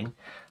fine.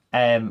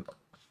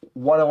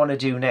 What I want to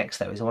do next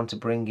though is I want to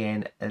bring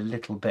in a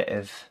little bit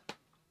of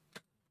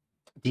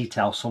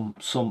detail,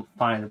 some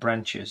finer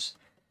branches.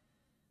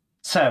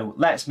 So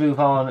let's move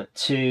on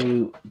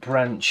to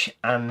branch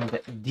and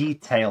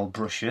detail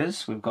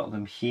brushes. We've got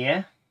them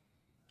here.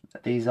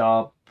 These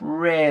are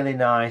really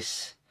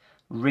nice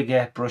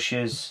rigger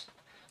brushes.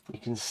 You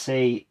can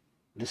see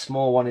the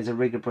small one is a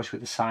rigger brush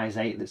with a size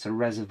 8 that's a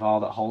reservoir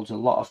that holds a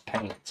lot of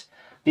paint.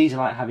 These are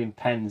like having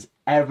pens.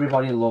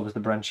 Everybody loves the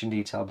branch and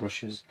detail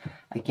brushes.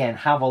 Again,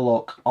 have a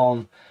look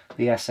on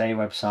the SAA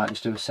website.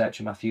 Just do a search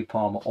of Matthew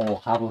Palmer, or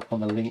have a look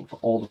on the link for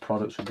all the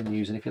products we've been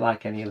using. If you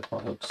like any of the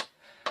products,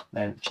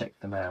 then check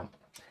them out.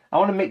 I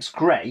want to mix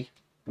grey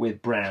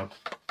with brown.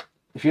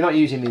 If you're not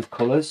using these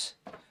colours,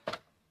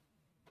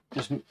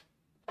 just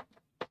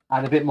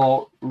add a bit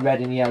more red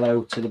and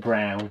yellow to the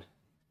brown.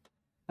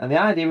 And the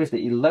idea is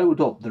that you load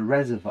up the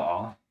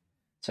reservoir,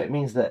 so it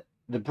means that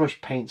the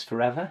brush paints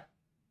forever.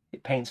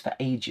 It paints for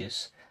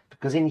ages,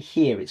 because in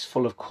here it's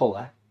full of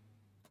colour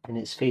and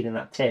it's feeding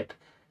that tip.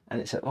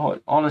 And it's, oh,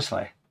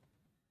 honestly,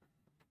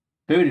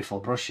 beautiful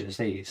brushes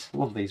these.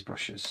 Love these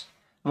brushes.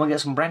 And we'll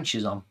get some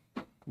branches on,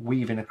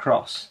 weaving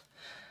across,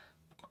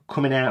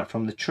 coming out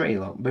from the tree.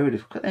 Look,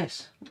 beautiful. Look at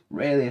this.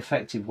 Really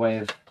effective way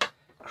of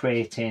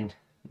creating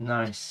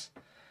nice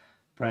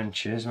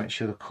branches. Make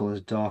sure the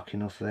colour's dark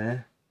enough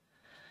there.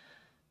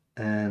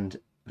 And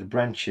the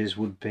branches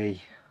would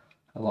be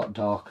a lot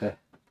darker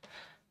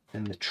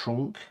than the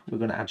trunk. We're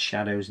going to add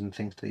shadows and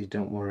things to these,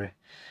 don't worry.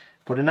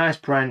 But a nice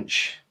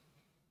branch,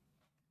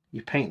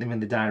 you paint them in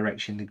the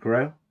direction they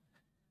grow.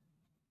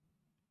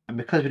 And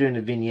because we're doing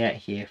a vignette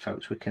here,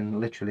 folks, we can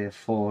literally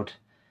afford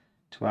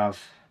to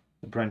have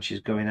the branches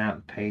going out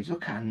the page.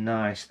 Look how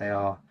nice they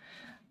are.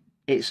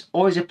 It's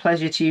always a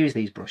pleasure to use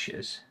these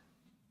brushes.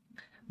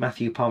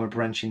 Matthew Palmer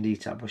Branch and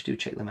Detail Brush. Do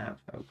check them out,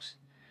 folks.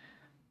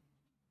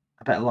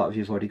 I bet a lot of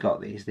you have already got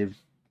these. They've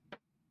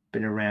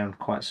been around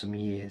quite some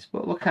years.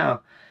 But look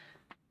how,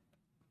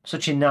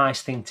 such a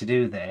nice thing to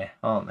do there,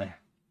 aren't they?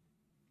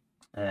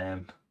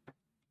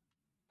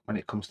 When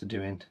it comes to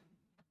doing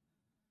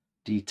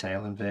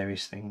detail and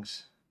various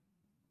things.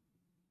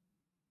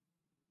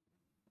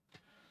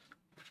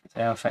 See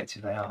how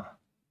effective they are.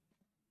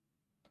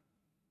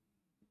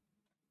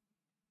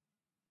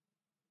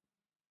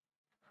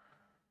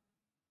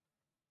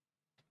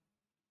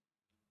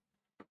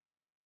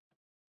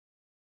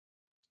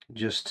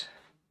 just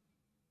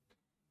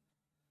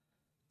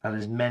add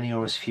as many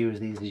or as few of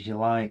these as you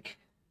like.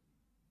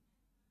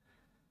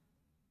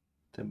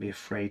 Don't be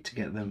afraid to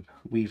get them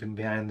weaving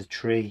behind the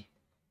tree.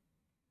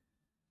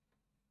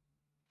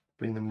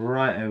 Bring them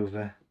right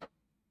over.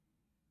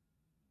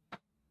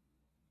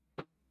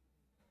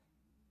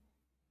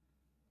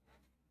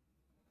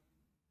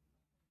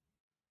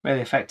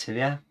 Really effective,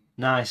 yeah?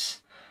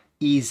 Nice,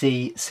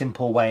 easy,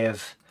 simple way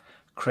of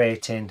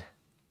creating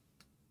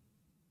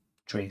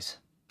trees,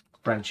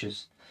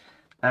 branches.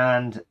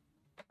 And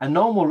a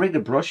normal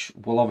rigger brush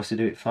will obviously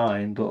do it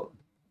fine, but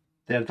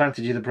the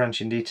advantage of the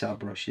branching detail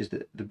brush is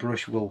that the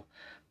brush will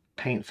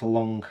paint for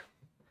long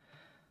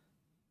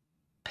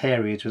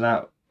periods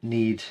without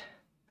need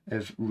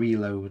of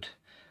reload,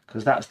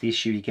 because that's the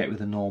issue you get with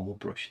a normal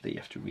brush, that you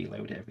have to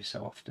reload it every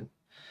so often.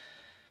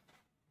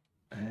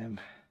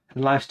 And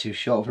life's too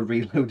short for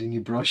reloading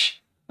your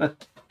brush.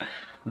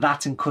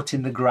 That and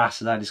cutting the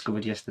grass, as I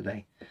discovered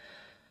yesterday.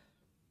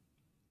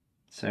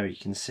 So you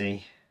can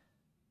see.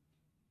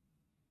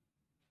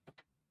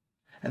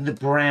 And the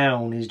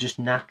brown is just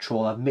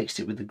natural. I've mixed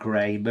it with the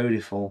grey,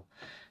 beautiful.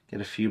 Get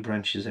a few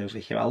branches over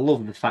here. I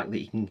love the fact that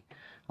you can,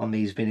 on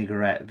these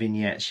vinaigrette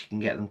vignettes, you can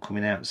get them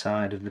coming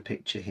outside of the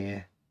picture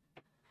here.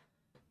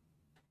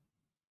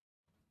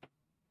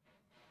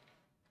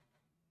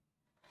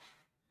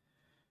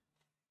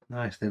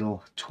 Nice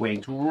little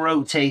twigs,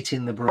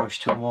 rotating the brush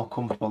to a more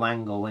comfortable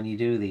angle when you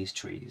do these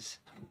trees.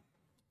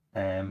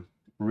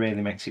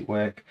 Really makes it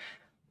work.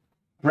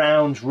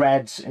 Browns,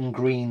 reds and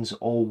greens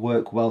all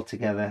work well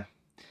together.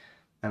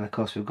 And of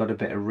course we've got a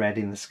bit of red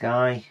in the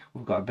sky.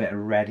 We've got a bit of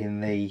red in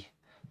the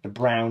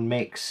brown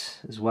mix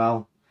as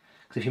well.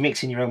 Because if you're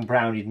mixing your own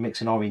brown, you'd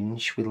mix an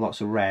orange with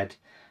lots of red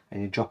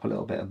and you drop a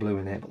little bit of blue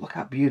in it. But look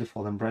how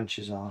beautiful them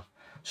branches are.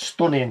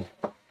 Stunning.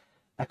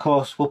 Of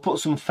course, we'll put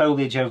some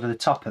foliage over the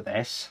top of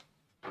this,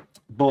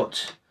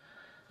 but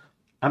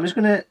I'm just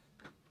going to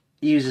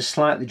use a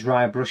slightly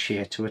dry brush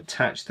here to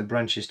attach the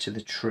branches to the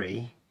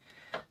tree.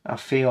 I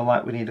feel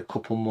like we need a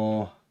couple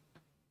more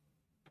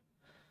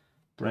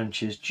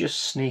branches just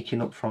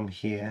sneaking up from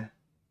here,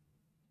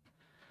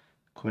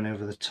 coming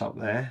over the top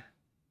there.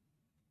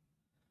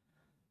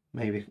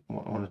 Maybe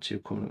one or two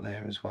coming up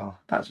there as well.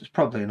 That's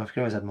probably enough. You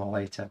can always add more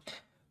later.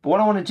 But what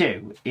I want to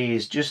do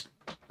is just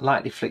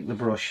lightly flick the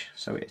brush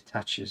so it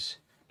attaches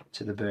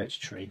to the birch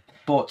tree.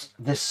 But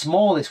the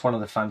smallest one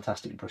of the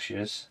fantastic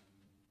brushes,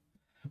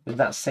 with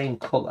that same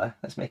colour,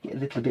 let's make it a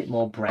little bit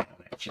more brown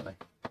actually.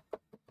 A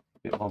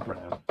bit more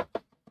brown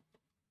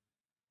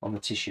on the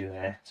tissue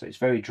there, so it's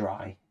very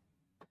dry.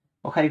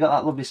 Okay, you've got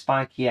that lovely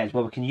spiky edge.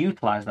 Well, we can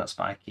utilise that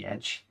spiky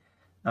edge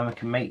and we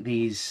can make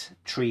these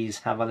trees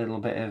have a little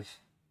bit of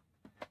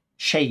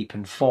shape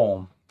and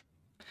form.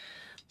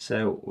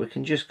 So we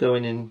can just go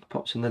in and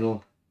pop some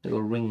little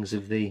rings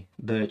of the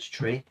birch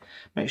tree.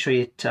 Make sure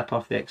you tap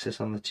off the excess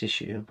on the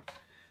tissue.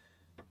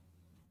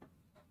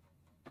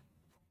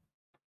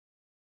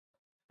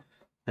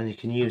 And you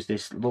can use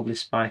this lovely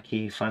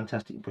spiky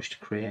fantastic brush to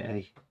create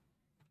a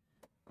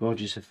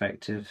gorgeous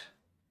effect of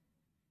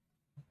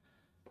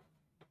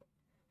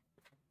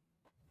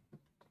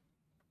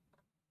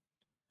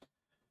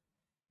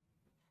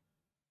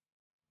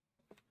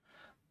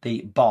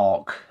the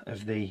bark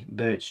of the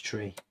birch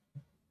tree.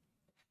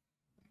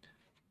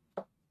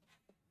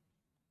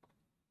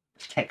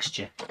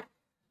 Texture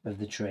of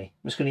the tree.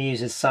 I'm just going to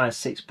use a size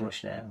 6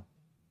 brush now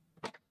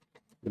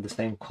with the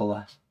same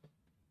colour.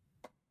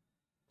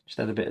 Just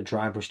add a bit of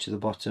dry brush to the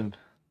bottom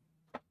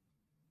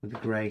with the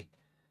grey.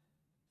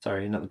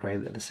 Sorry, not the grey,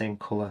 the same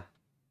colour.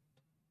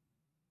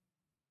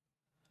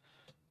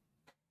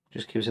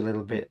 Just gives a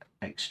little bit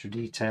extra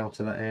detail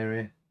to that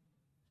area.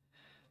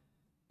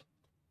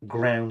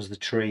 Grounds the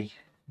tree.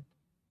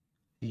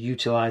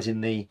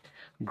 Utilising the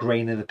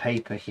grain of the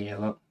paper here,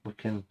 look, we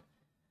can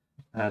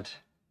add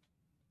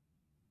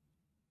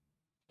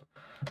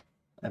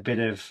a bit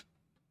of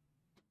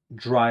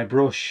dry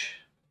brush.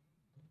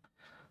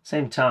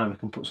 Same time we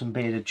can put some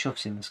bearded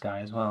chuffs in the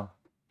sky as well.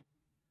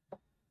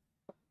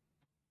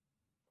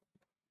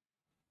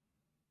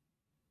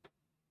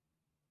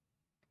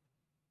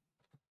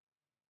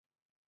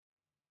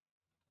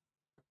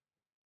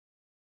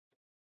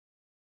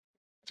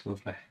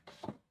 Lovely.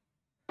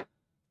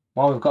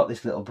 While we've got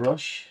this little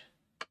brush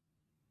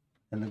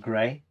and the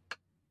grey,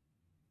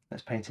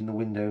 let's paint in the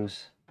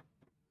windows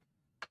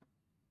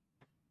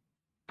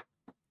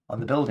on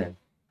the building.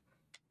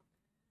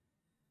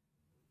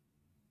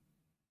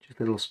 Just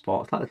little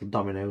spots, like little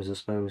dominoes I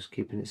suppose,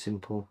 keeping it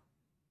simple.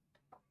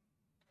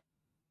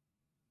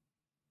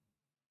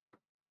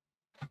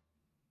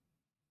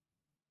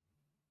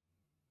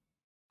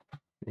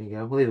 There you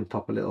go, we'll even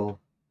pop a little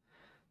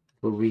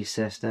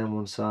recess down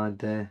one side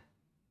there.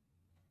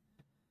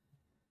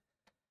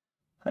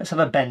 Let's have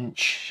a bench,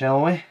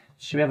 shall we?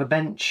 Should we have a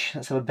bench?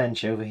 Let's have a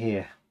bench over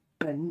here.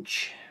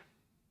 Bench.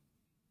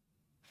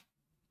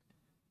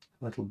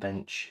 A little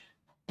bench.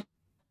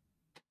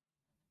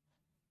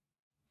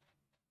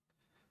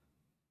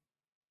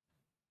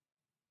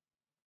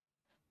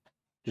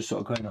 Just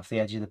sort of going off the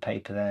edge of the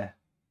paper there.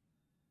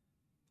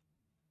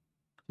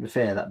 be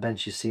fair, that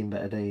bench has seen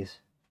better days.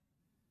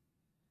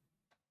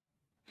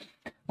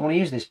 I want to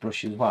use this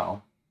brush as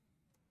well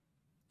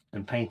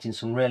and painting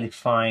some really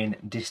fine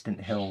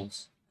distant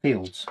hills,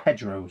 fields,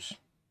 hedgerows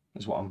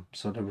is what I'm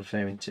sort of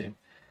referring to.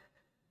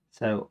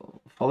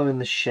 So following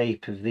the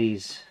shape of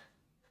these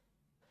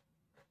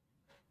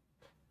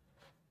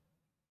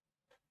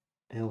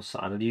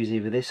hillside, I'd use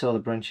either this or the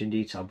branching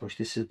detail brush.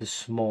 This is the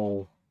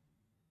small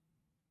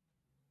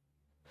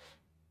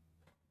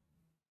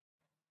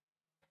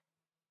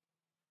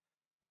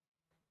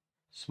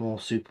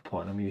super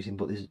point I'm using,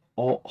 but there's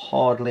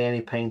hardly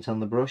any paint on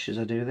the brush as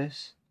I do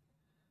this.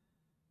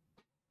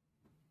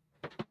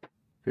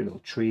 Few little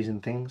trees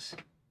and things.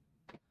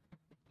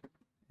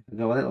 If I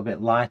go a little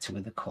bit lighter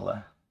with the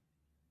colour,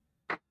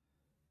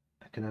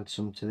 I can add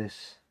some to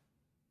this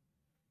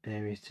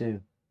area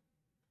too.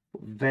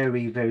 But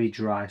very, very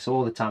dry. So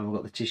all the time I've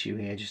got the tissue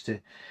here just to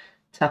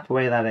tap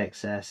away that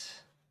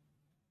excess.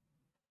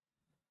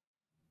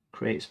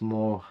 Creates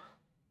more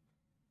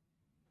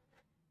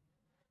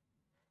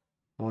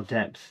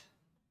depth,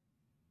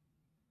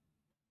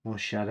 more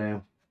shadow.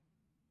 A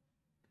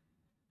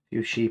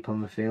few sheep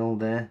on the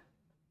field there.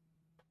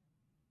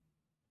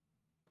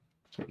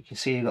 So you can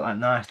see you've got that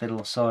nice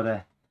little sort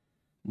of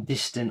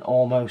distant,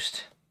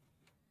 almost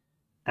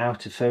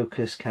out of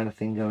focus kind of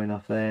thing going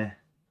off there.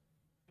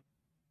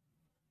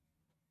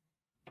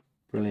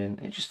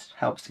 Brilliant. It just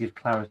helps to give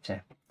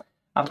clarity.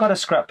 I've got a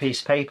scrap piece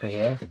of paper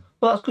here.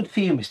 Well, that's good for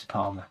you, Mr.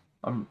 Palmer.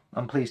 I'm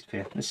pleased for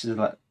you. This is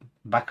like the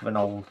back of an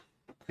old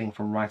thing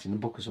from writing a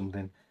book or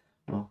something.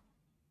 Well,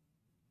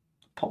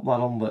 pop that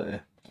on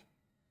there.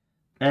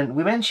 And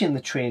we mentioned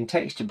the tree and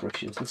texture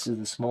brushes. This is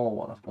the small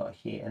one I've got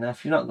here. Now,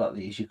 if you've not got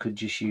these, you could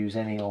just use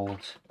any old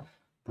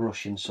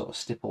brush and sort of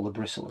stipple the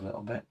bristle a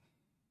little bit.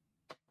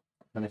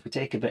 And if we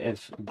take a bit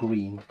of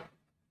green,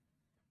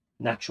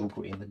 natural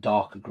green, the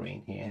darker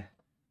green here,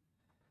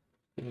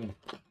 bit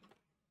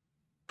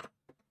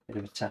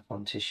of a tap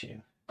on tissue.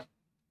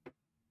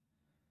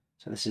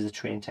 So this is a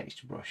tree and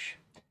texture brush.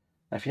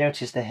 Now, if you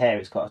notice the hair,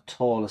 it's got a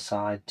taller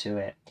side to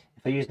it.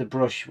 If I use the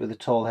brush with the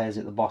tall hairs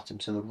at the bottom,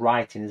 so the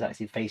writing is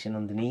actually facing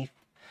underneath,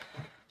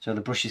 so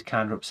the brush is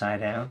kind of upside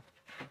down,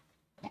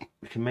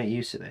 we can make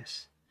use of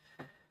this.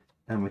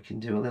 And we can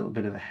do a little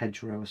bit of a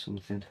hedgerow or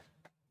something,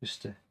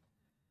 just to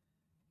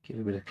give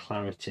a bit of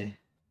clarity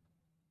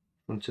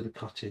onto the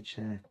cottage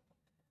there.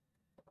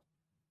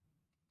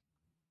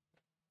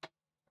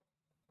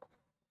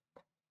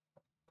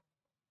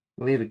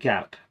 We'll leave a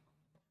gap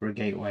for a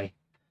gateway,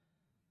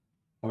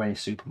 or any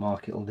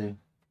supermarket will do.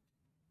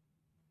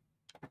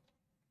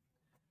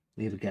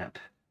 Leave a gap.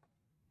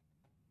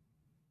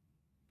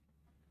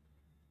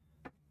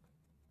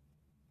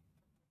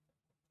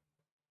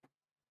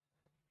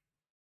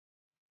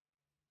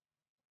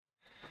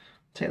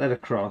 Take that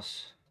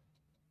across.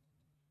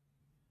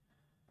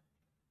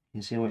 You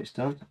can see what it's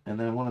done, and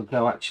then I want to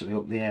go actually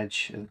up the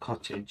edge of the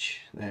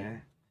cottage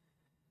there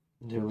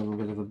and do a little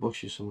bit of a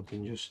bush or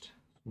something, just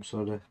some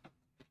sort of.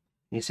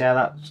 You see how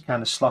that's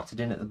kind of slotted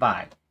in at the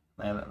back?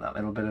 There, that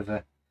little bit of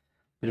a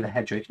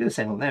hedgerow. You can do the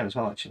same up there as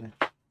well, actually.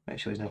 Make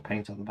sure there's no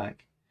paint on the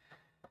back.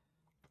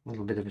 A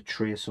little bit of a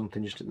tree or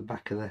something just at the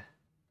back of the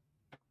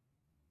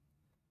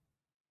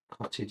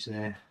cottage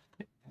there.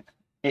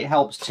 It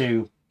helps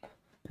to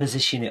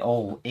position it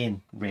all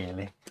in,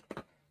 really.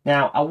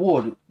 Now, I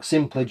would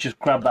simply just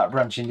grab that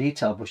branching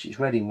detail brush. It's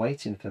ready and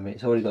waiting for me.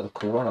 It's already got the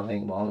colour on, I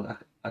think. Well,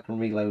 I can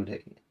reload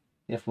it.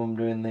 If I'm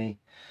doing the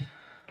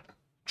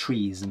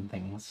trees and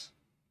things.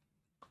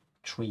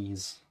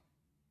 Trees.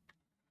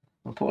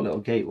 I'll put a little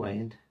gateway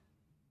in.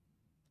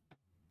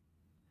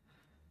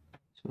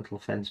 Some little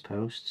fence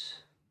posts.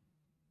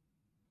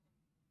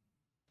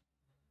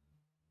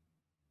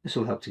 This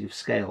will help to give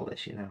scale,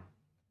 this, you know.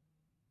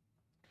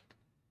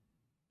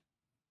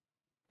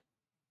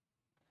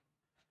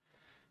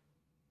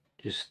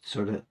 Just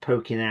sort of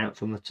poking out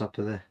from the top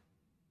of the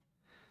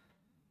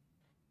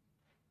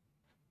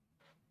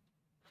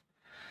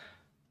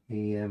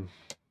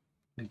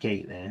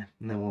gate there,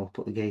 and then we'll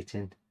put the gate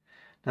in.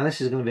 Now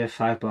this is going to be a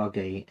 5-bar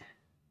gate.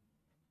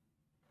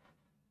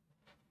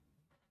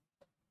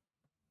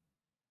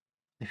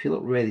 If you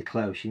look really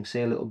close, you can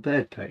see a little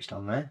bird perched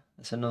on there.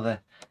 That's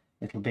another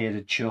little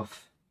bearded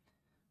chuff.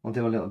 We'll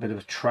do a little bit of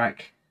a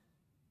track.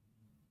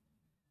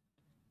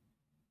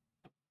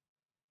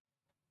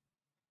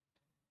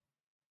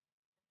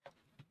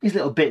 These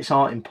little bits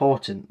aren't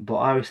important, but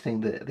I always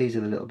think that these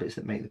are the little bits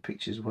that make the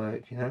pictures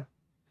work, you know.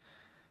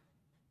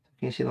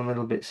 You can see them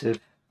little bits of,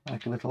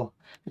 like a little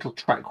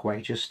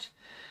trackway just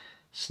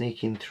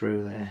sneaking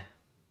through there.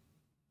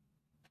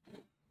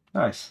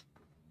 Nice.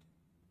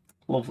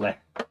 Lovely.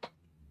 I'm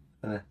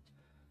gonna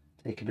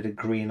take a bit of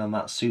green on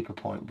that super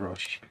point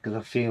brush because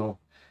I feel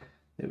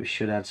that we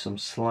should add some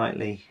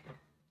slightly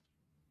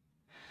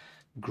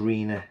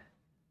greener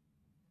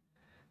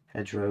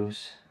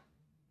hedgerows.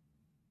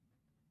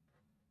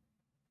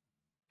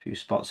 A few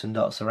spots and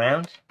dots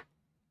around,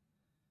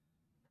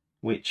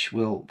 which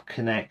will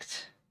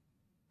connect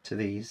to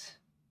these.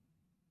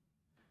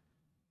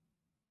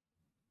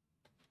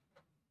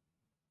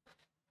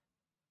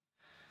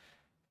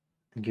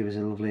 and give us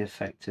a lovely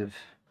effect of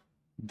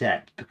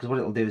depth, because what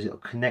it'll do is it'll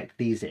connect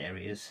these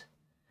areas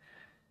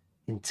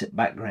into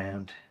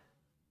background.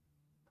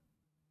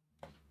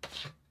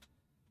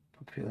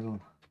 Probably a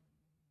little.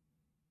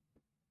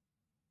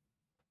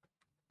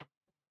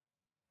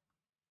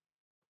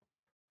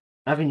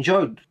 I've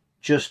enjoyed,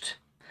 just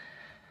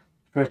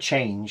for a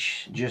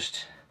change,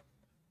 just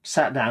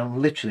sat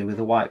down literally with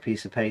a white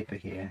piece of paper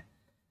here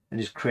and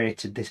just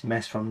created this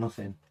mess from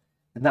nothing.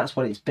 And that's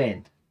what it's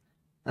been.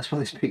 That's what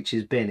this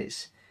picture's been.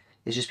 It's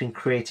just been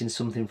creating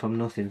something from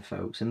nothing,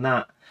 folks. And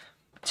that,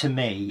 to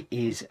me,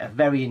 is a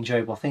very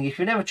enjoyable thing. If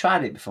you've never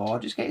tried it before,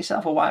 just get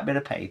yourself a white bit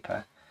of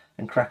paper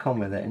and crack on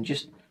with it and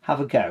just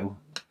have a go.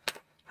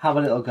 Have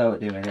a little go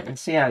at doing it and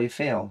see how you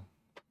feel.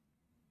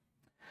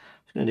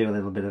 I'm just going to do a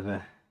little bit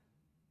of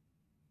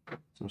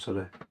some sort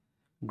of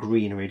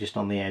greenery just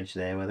on the edge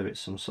there, whether it's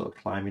some sort of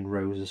climbing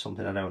rose or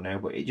something, I don't know,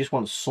 but it just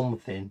wants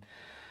something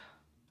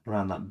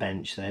around that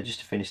bench there just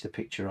to finish the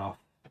picture off.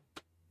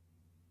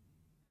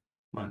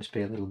 Might just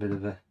be a little bit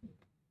of a,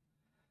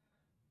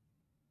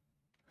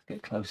 let's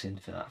get close in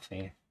for that for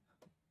you,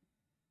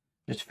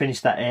 just to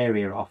finish that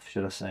area off,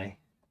 should I say.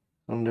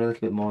 I'm going to do a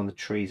little bit more on the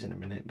trees in a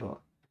minute, but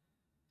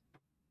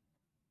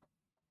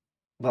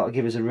that'll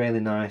give us a really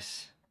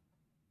nice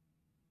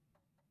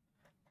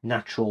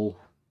natural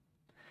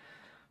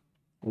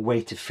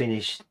way to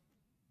finish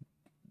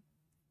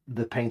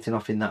the painting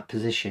off in that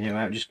position. You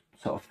know, it just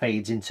sort of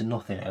fades into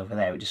nothing over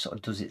there. It just sort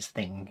of does its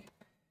thing,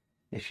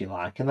 if you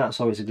like, and that's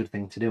always a good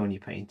thing to do on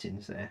your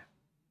paintings there.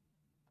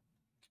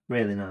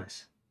 Really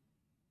nice.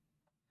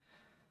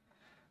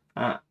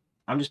 I'm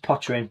just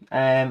pottering.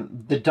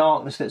 The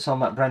darkness that's on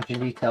that branching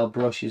detail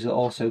brush is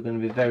also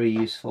going to be very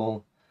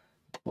useful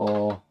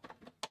for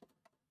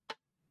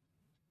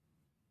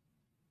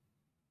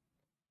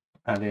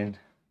adding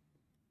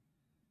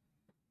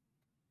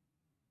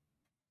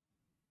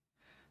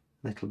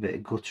a little bit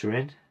of gutter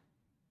in.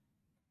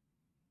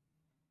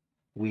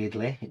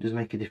 Weirdly, it does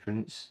make a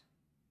difference.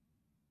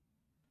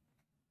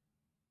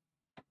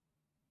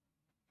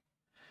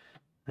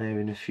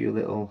 Having a few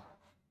little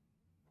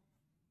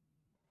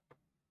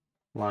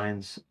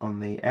lines on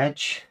the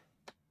edge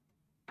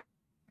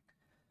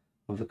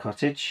of the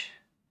cottage,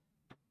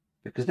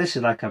 because this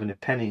is like having a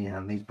pen in your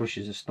hand. These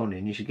brushes are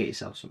stunning. You should get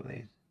yourself some of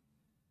these.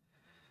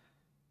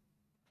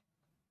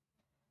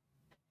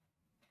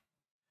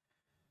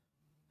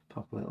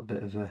 Pop a little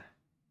bit of a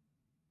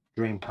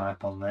drain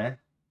pipe on there.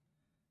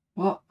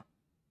 What?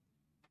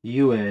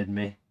 You heard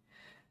me.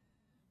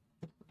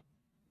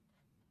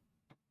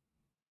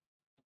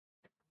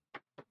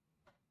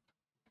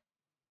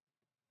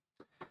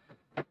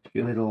 A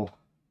few little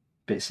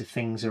bits of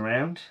things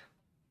around.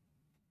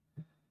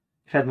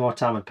 If I had more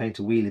time, I'd paint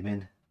a wheelie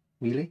bin.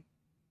 Wheelie?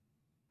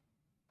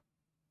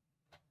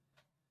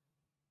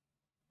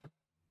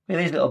 Yeah,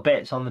 these little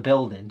bits on the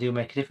building do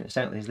make a difference,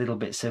 don't they? These little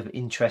bits of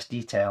interest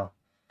detail.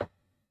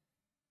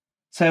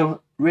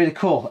 So, really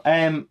cool.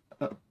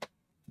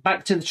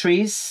 Back to the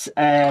trees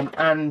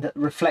and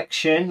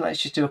reflection.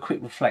 Let's just do a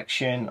quick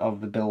reflection of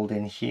the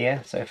building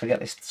here. So if I get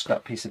this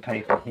scrap piece of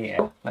paper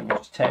here, let me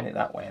just turn it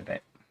that way a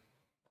bit.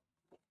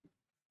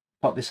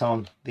 Pop this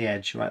on the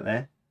edge right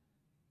there,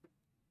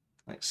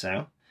 like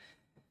so.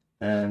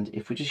 And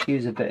if we just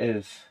use a bit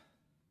of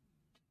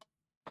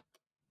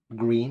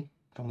green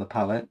from the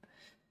palette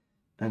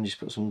and just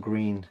put some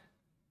green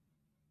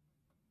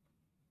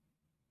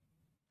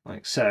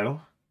like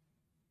so,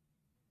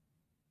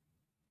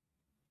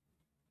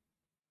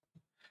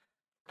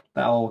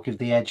 that'll give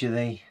the edge of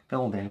the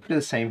building. If we do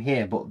the same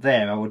here, but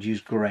there I would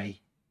use grey,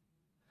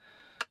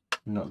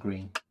 not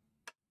green.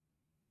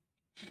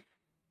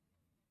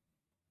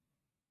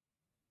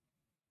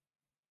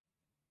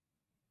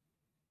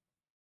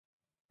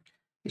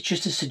 It's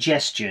just a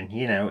suggestion,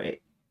 you know.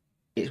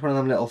 It's one of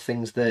them little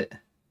things that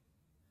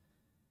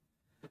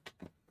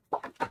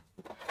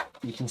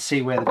you can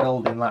see where the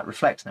building like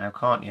reflects now,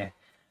 can't you?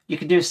 You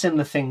can do a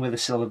similar thing with a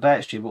silver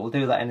birch tree, but we'll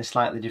do that in a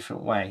slightly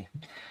different way.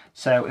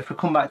 So if we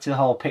come back to the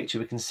whole picture,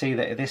 we can see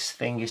that this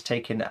thing is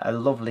taking a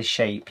lovely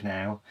shape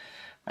now.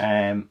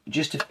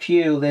 Just a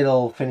few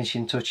little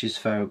finishing touches,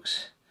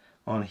 folks,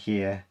 on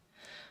here.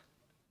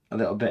 A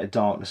little bit of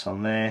darkness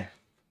on there.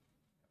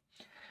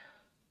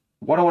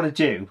 What I want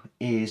to do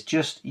is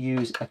just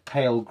use a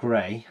pale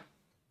grey,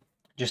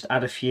 just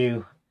add a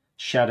few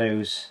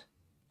shadows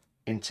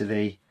into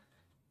the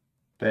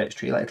birch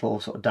tree, like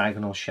little sort of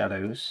diagonal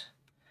shadows.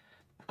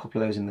 A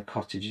couple of those in the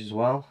cottage as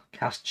well.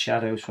 Cast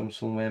shadows from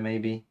somewhere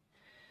maybe.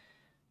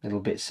 Little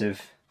bits of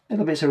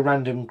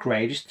random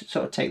grey, just to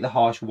sort of take the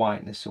harsh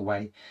whiteness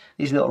away.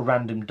 These little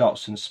random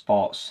dots and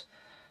spots.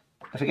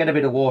 If I get a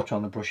bit of water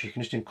on the brush, you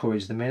can just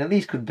encourage them in. And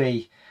these could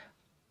be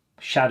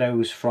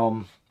shadows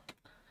from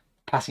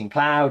passing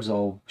clouds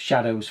or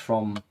shadows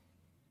from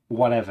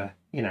whatever,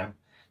 you know,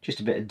 just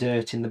a bit of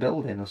dirt in the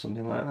building or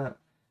something like that.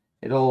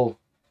 It all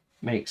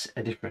makes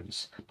a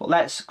difference. But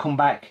let's come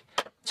back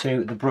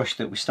to the brush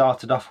that we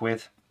started off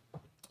with,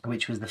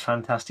 which was the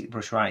fantastic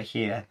brush right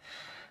here.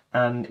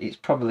 And it's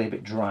probably a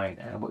bit dry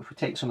now, but if we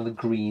take some of the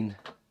green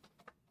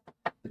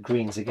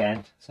greens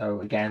again.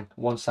 So again,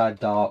 one side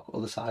dark,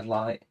 other side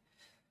light.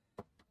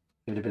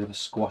 Give it a bit of a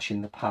squash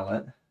in the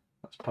palette.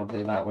 That's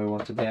probably about where we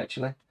want to be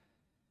actually.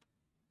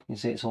 You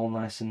see it's all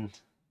nice and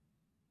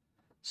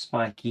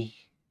spiky.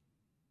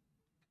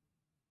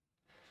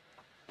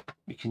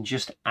 We can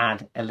just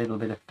add a little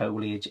bit of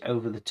foliage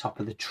over the top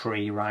of the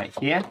tree right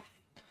here.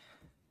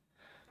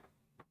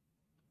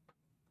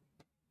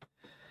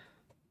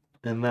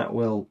 And that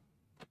will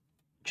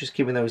just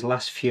give me those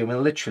last few. I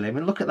mean, literally, I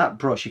mean, look at that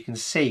brush. You can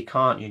see,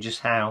 can't you,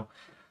 just how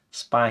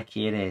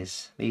spiky it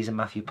is. These are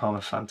Matthew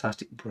Palmer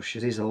fantastic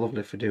brushes. These are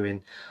lovely for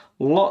doing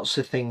lots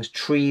of things.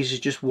 Trees is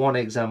just one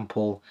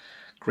example.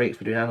 Great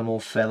for doing animal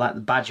fur, like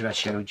the badger I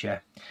showed you.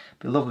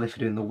 Be lovely for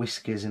doing the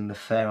whiskers and the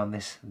fur on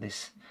this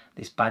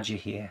badger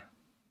here.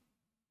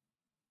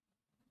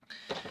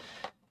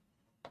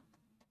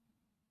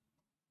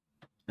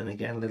 And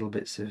again, little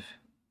bits of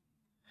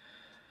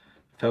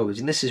foliage.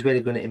 And this is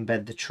really going to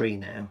embed the tree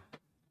now.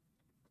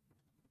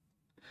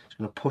 It's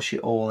going to push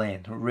it all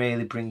in,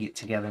 really bring it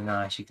together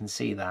nice. You can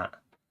see that,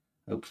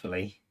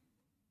 hopefully.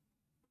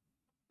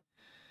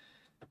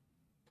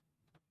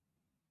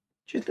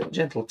 Just little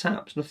gentle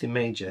taps, nothing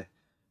major.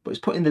 But it's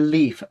putting the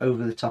leaf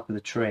over the top of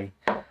the tree.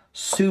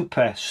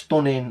 Super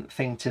stunning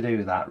thing to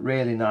do, that.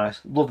 Really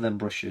nice. Love them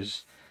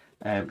brushes.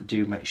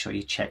 Do make sure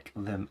you check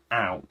them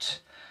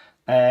out.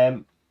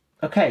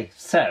 Okay,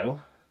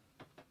 so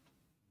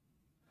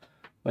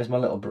where's my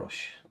little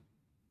brush?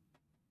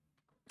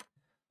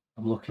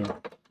 I'm looking.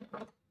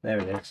 There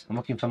it is. I'm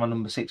looking for my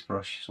number 6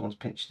 brush. Someone's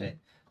pinched it.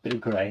 Bit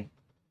of grey.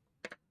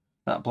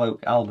 That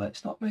bloke, Albert,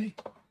 it's not me.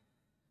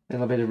 A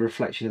little bit of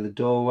reflection of the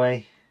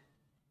doorway.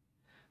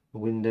 The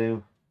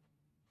window.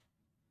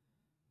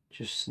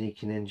 Just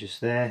sneaking in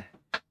just there.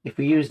 If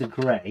we use the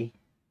grey,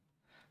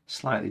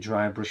 slightly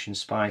dry brush and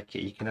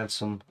spiky, you can add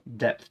some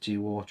depth to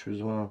your water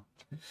as well.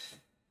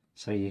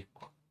 So you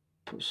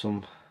put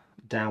some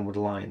downward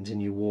lines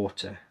in your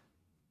water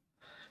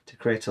to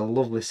create a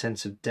lovely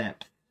sense of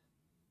depth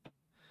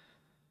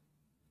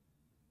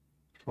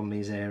from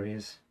these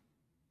areas.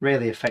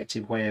 Really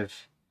effective way of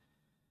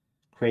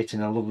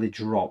creating a lovely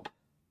drop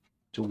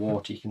to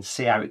water. You can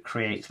see how it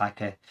creates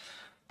like a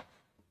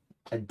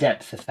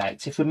depth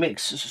effect. If we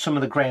mix some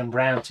of the grey and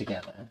brown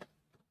together,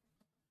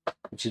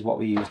 which is what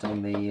we used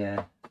on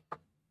the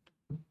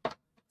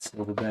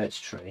silver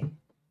birch tree,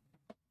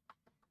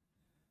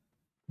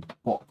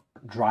 but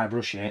dry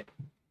brush it,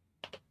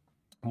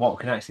 what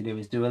we can actually do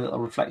is do a little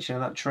reflection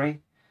of that tree.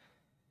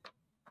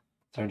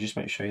 So just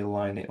make sure you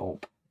line it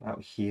up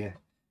out here,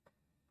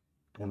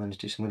 and then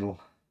just do some little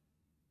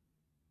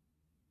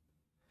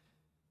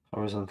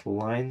horizontal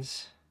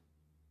lines.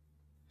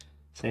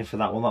 Same for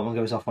that one. That one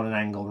goes off on an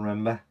angle,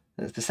 remember.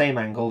 It's the same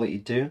angle that you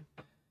do,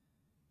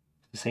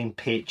 the same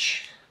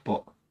pitch,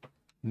 but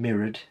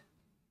mirrored.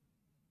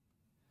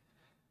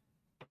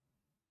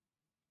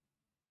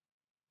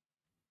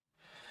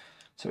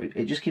 So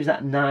it just gives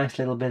that nice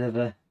little bit of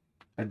a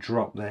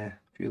drop there.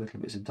 A few little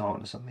bits of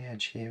darkness on the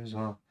edge here as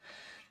well.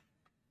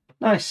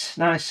 Nice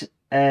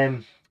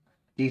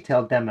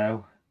detailed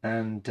demo,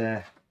 and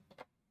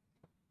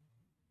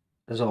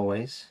as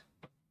always,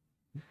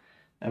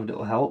 every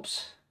little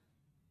helps.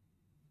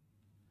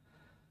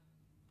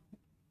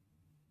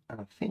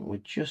 And I think we're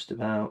just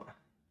about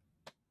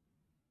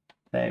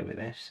there with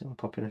this. I'll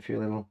pop in a few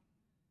little,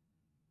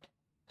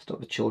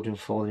 stop the children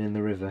falling in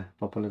the river,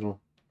 pop a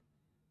little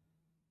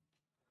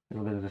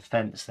bit of a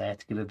fence there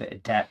to give a bit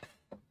of depth.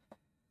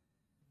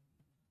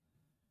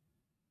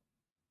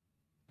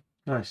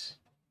 Nice.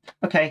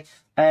 Okay,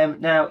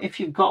 now if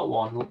you've got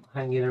one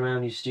hanging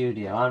around your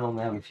studio, I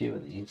normally have a few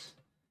of these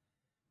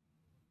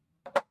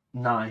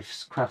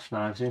knives, craft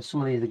knives. I mean,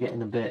 some of these are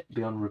getting a bit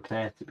beyond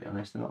repair, to be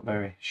honest. They're not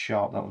very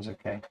sharp. That one's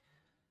okay.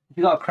 If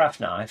you've got a craft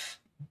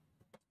knife,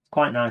 it's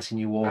quite nice in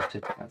your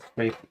water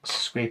to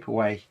scrape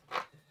away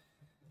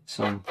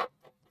some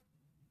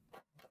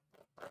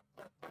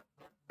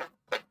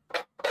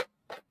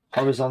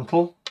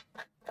horizontal,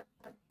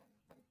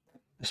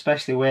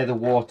 especially where the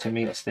water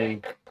meets the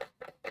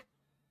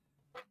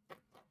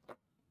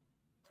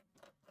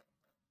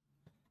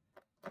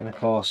and of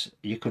course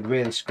you could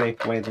really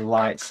scrape away the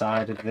light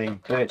side of the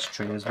birch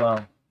tree as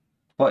well,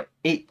 but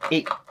it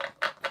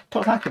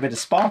puts like a bit of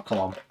sparkle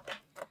on.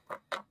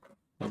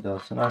 It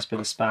does, a nice bit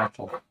of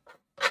sparkle.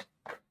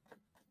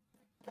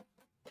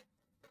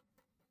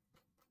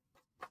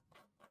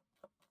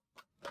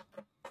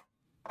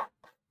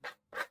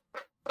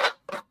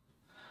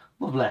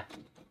 Lovely.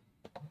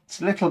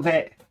 It's a little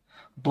bit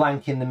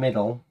blank in the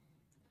middle.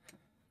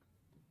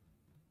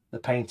 The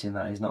painting,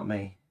 that is, not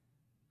me.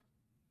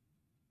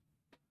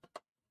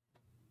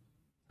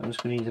 I'm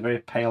just going to use a very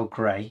pale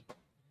grey.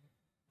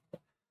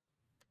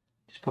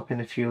 Just pop in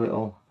a few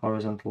little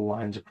horizontal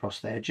lines across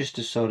there, just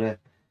to sort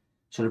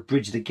of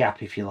bridge the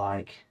gap, if you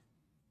like.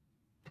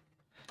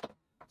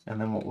 And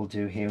then what we'll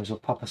do here is we'll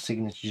pop a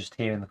signature just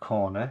here in the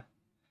corner.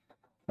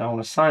 Now I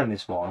want to sign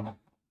this one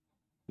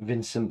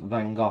Vincent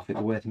van Gogh, it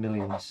were worth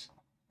millions.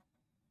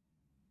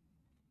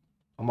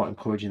 I'm not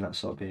encouraging that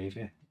sort of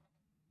behaviour.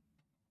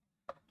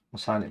 We'll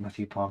sign it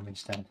Matthew Palmer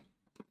instead.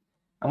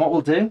 And what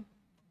we'll do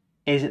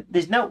is,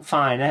 there's no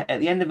finer at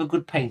the end of a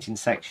good painting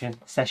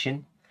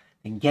session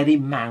than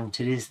getting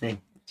mounted, is there?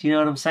 Do you know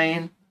what I'm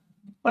saying?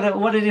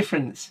 What a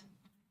difference.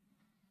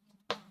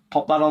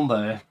 Pop that on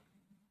there.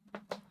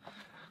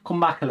 Come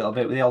back a little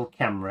bit with the old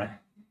camera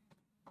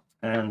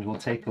and we'll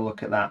take a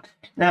look at that.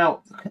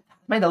 Now,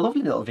 made a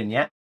lovely little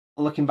vignette.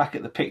 Looking back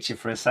at the picture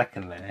for a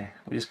second there,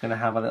 we're just going to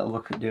have a little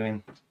look at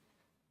doing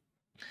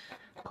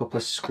a couple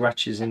of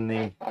scratches in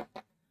the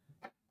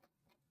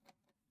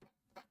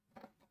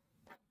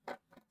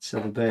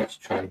silver birch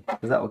tree,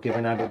 because that will give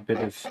an added bit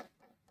of,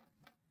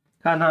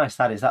 how nice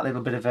that is, that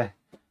little bit of a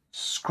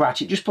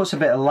scratch. It just puts a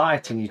bit of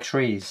light in your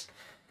trees,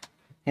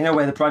 you know,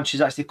 where the branches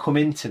actually come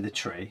into the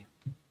tree.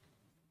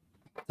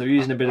 So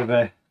using a bit of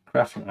a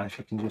craft knife,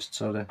 you can just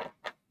sort of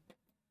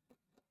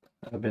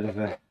have a bit of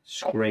a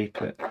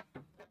scrape it.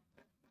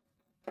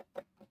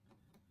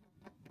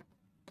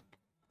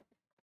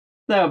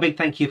 So a big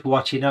thank you for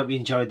watching. I hope you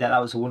enjoyed that.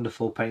 That was a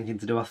wonderful painting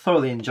to do. I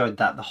thoroughly enjoyed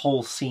that. The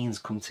whole scene's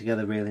come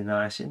together really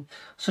nice. And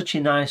such a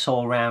nice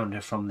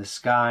all-rounder, from the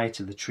sky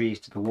to the trees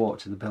to the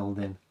water to the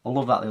building. I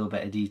love that little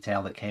bit of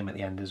detail that came at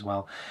the end as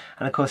well.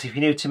 And of course, if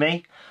you're new to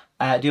me,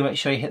 do make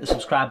sure you hit the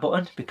subscribe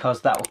button,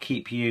 because that will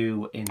keep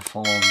you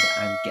informed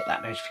and get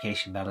that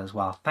notification bell as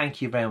well.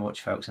 Thank you very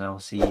much, folks, and I will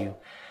see you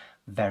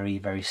very,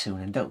 very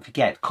soon. And don't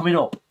forget, coming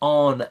up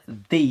on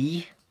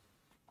the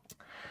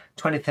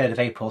 23rd of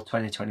April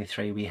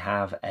 2023, we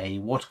have a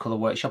watercolour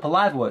workshop, a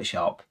live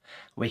workshop,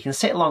 where you can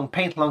sit along,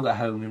 paint along at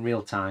home in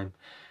real time,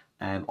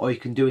 or you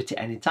can do it at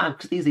any time,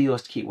 because these are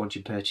yours to keep once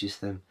you purchase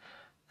them.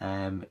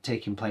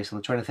 Taking place on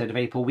the 23rd of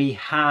April. We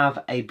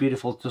have a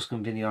beautiful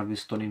Tuscan vineyard with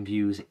stunning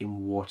views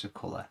in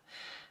watercolour.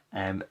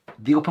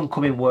 The up and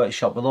coming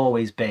workshop will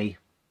always be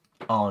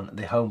on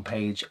the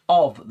homepage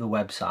of the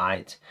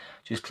website.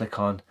 Just click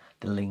on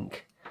the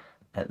link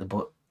at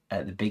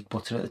the big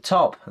button at the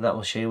top, and that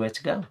will show you where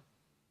to go.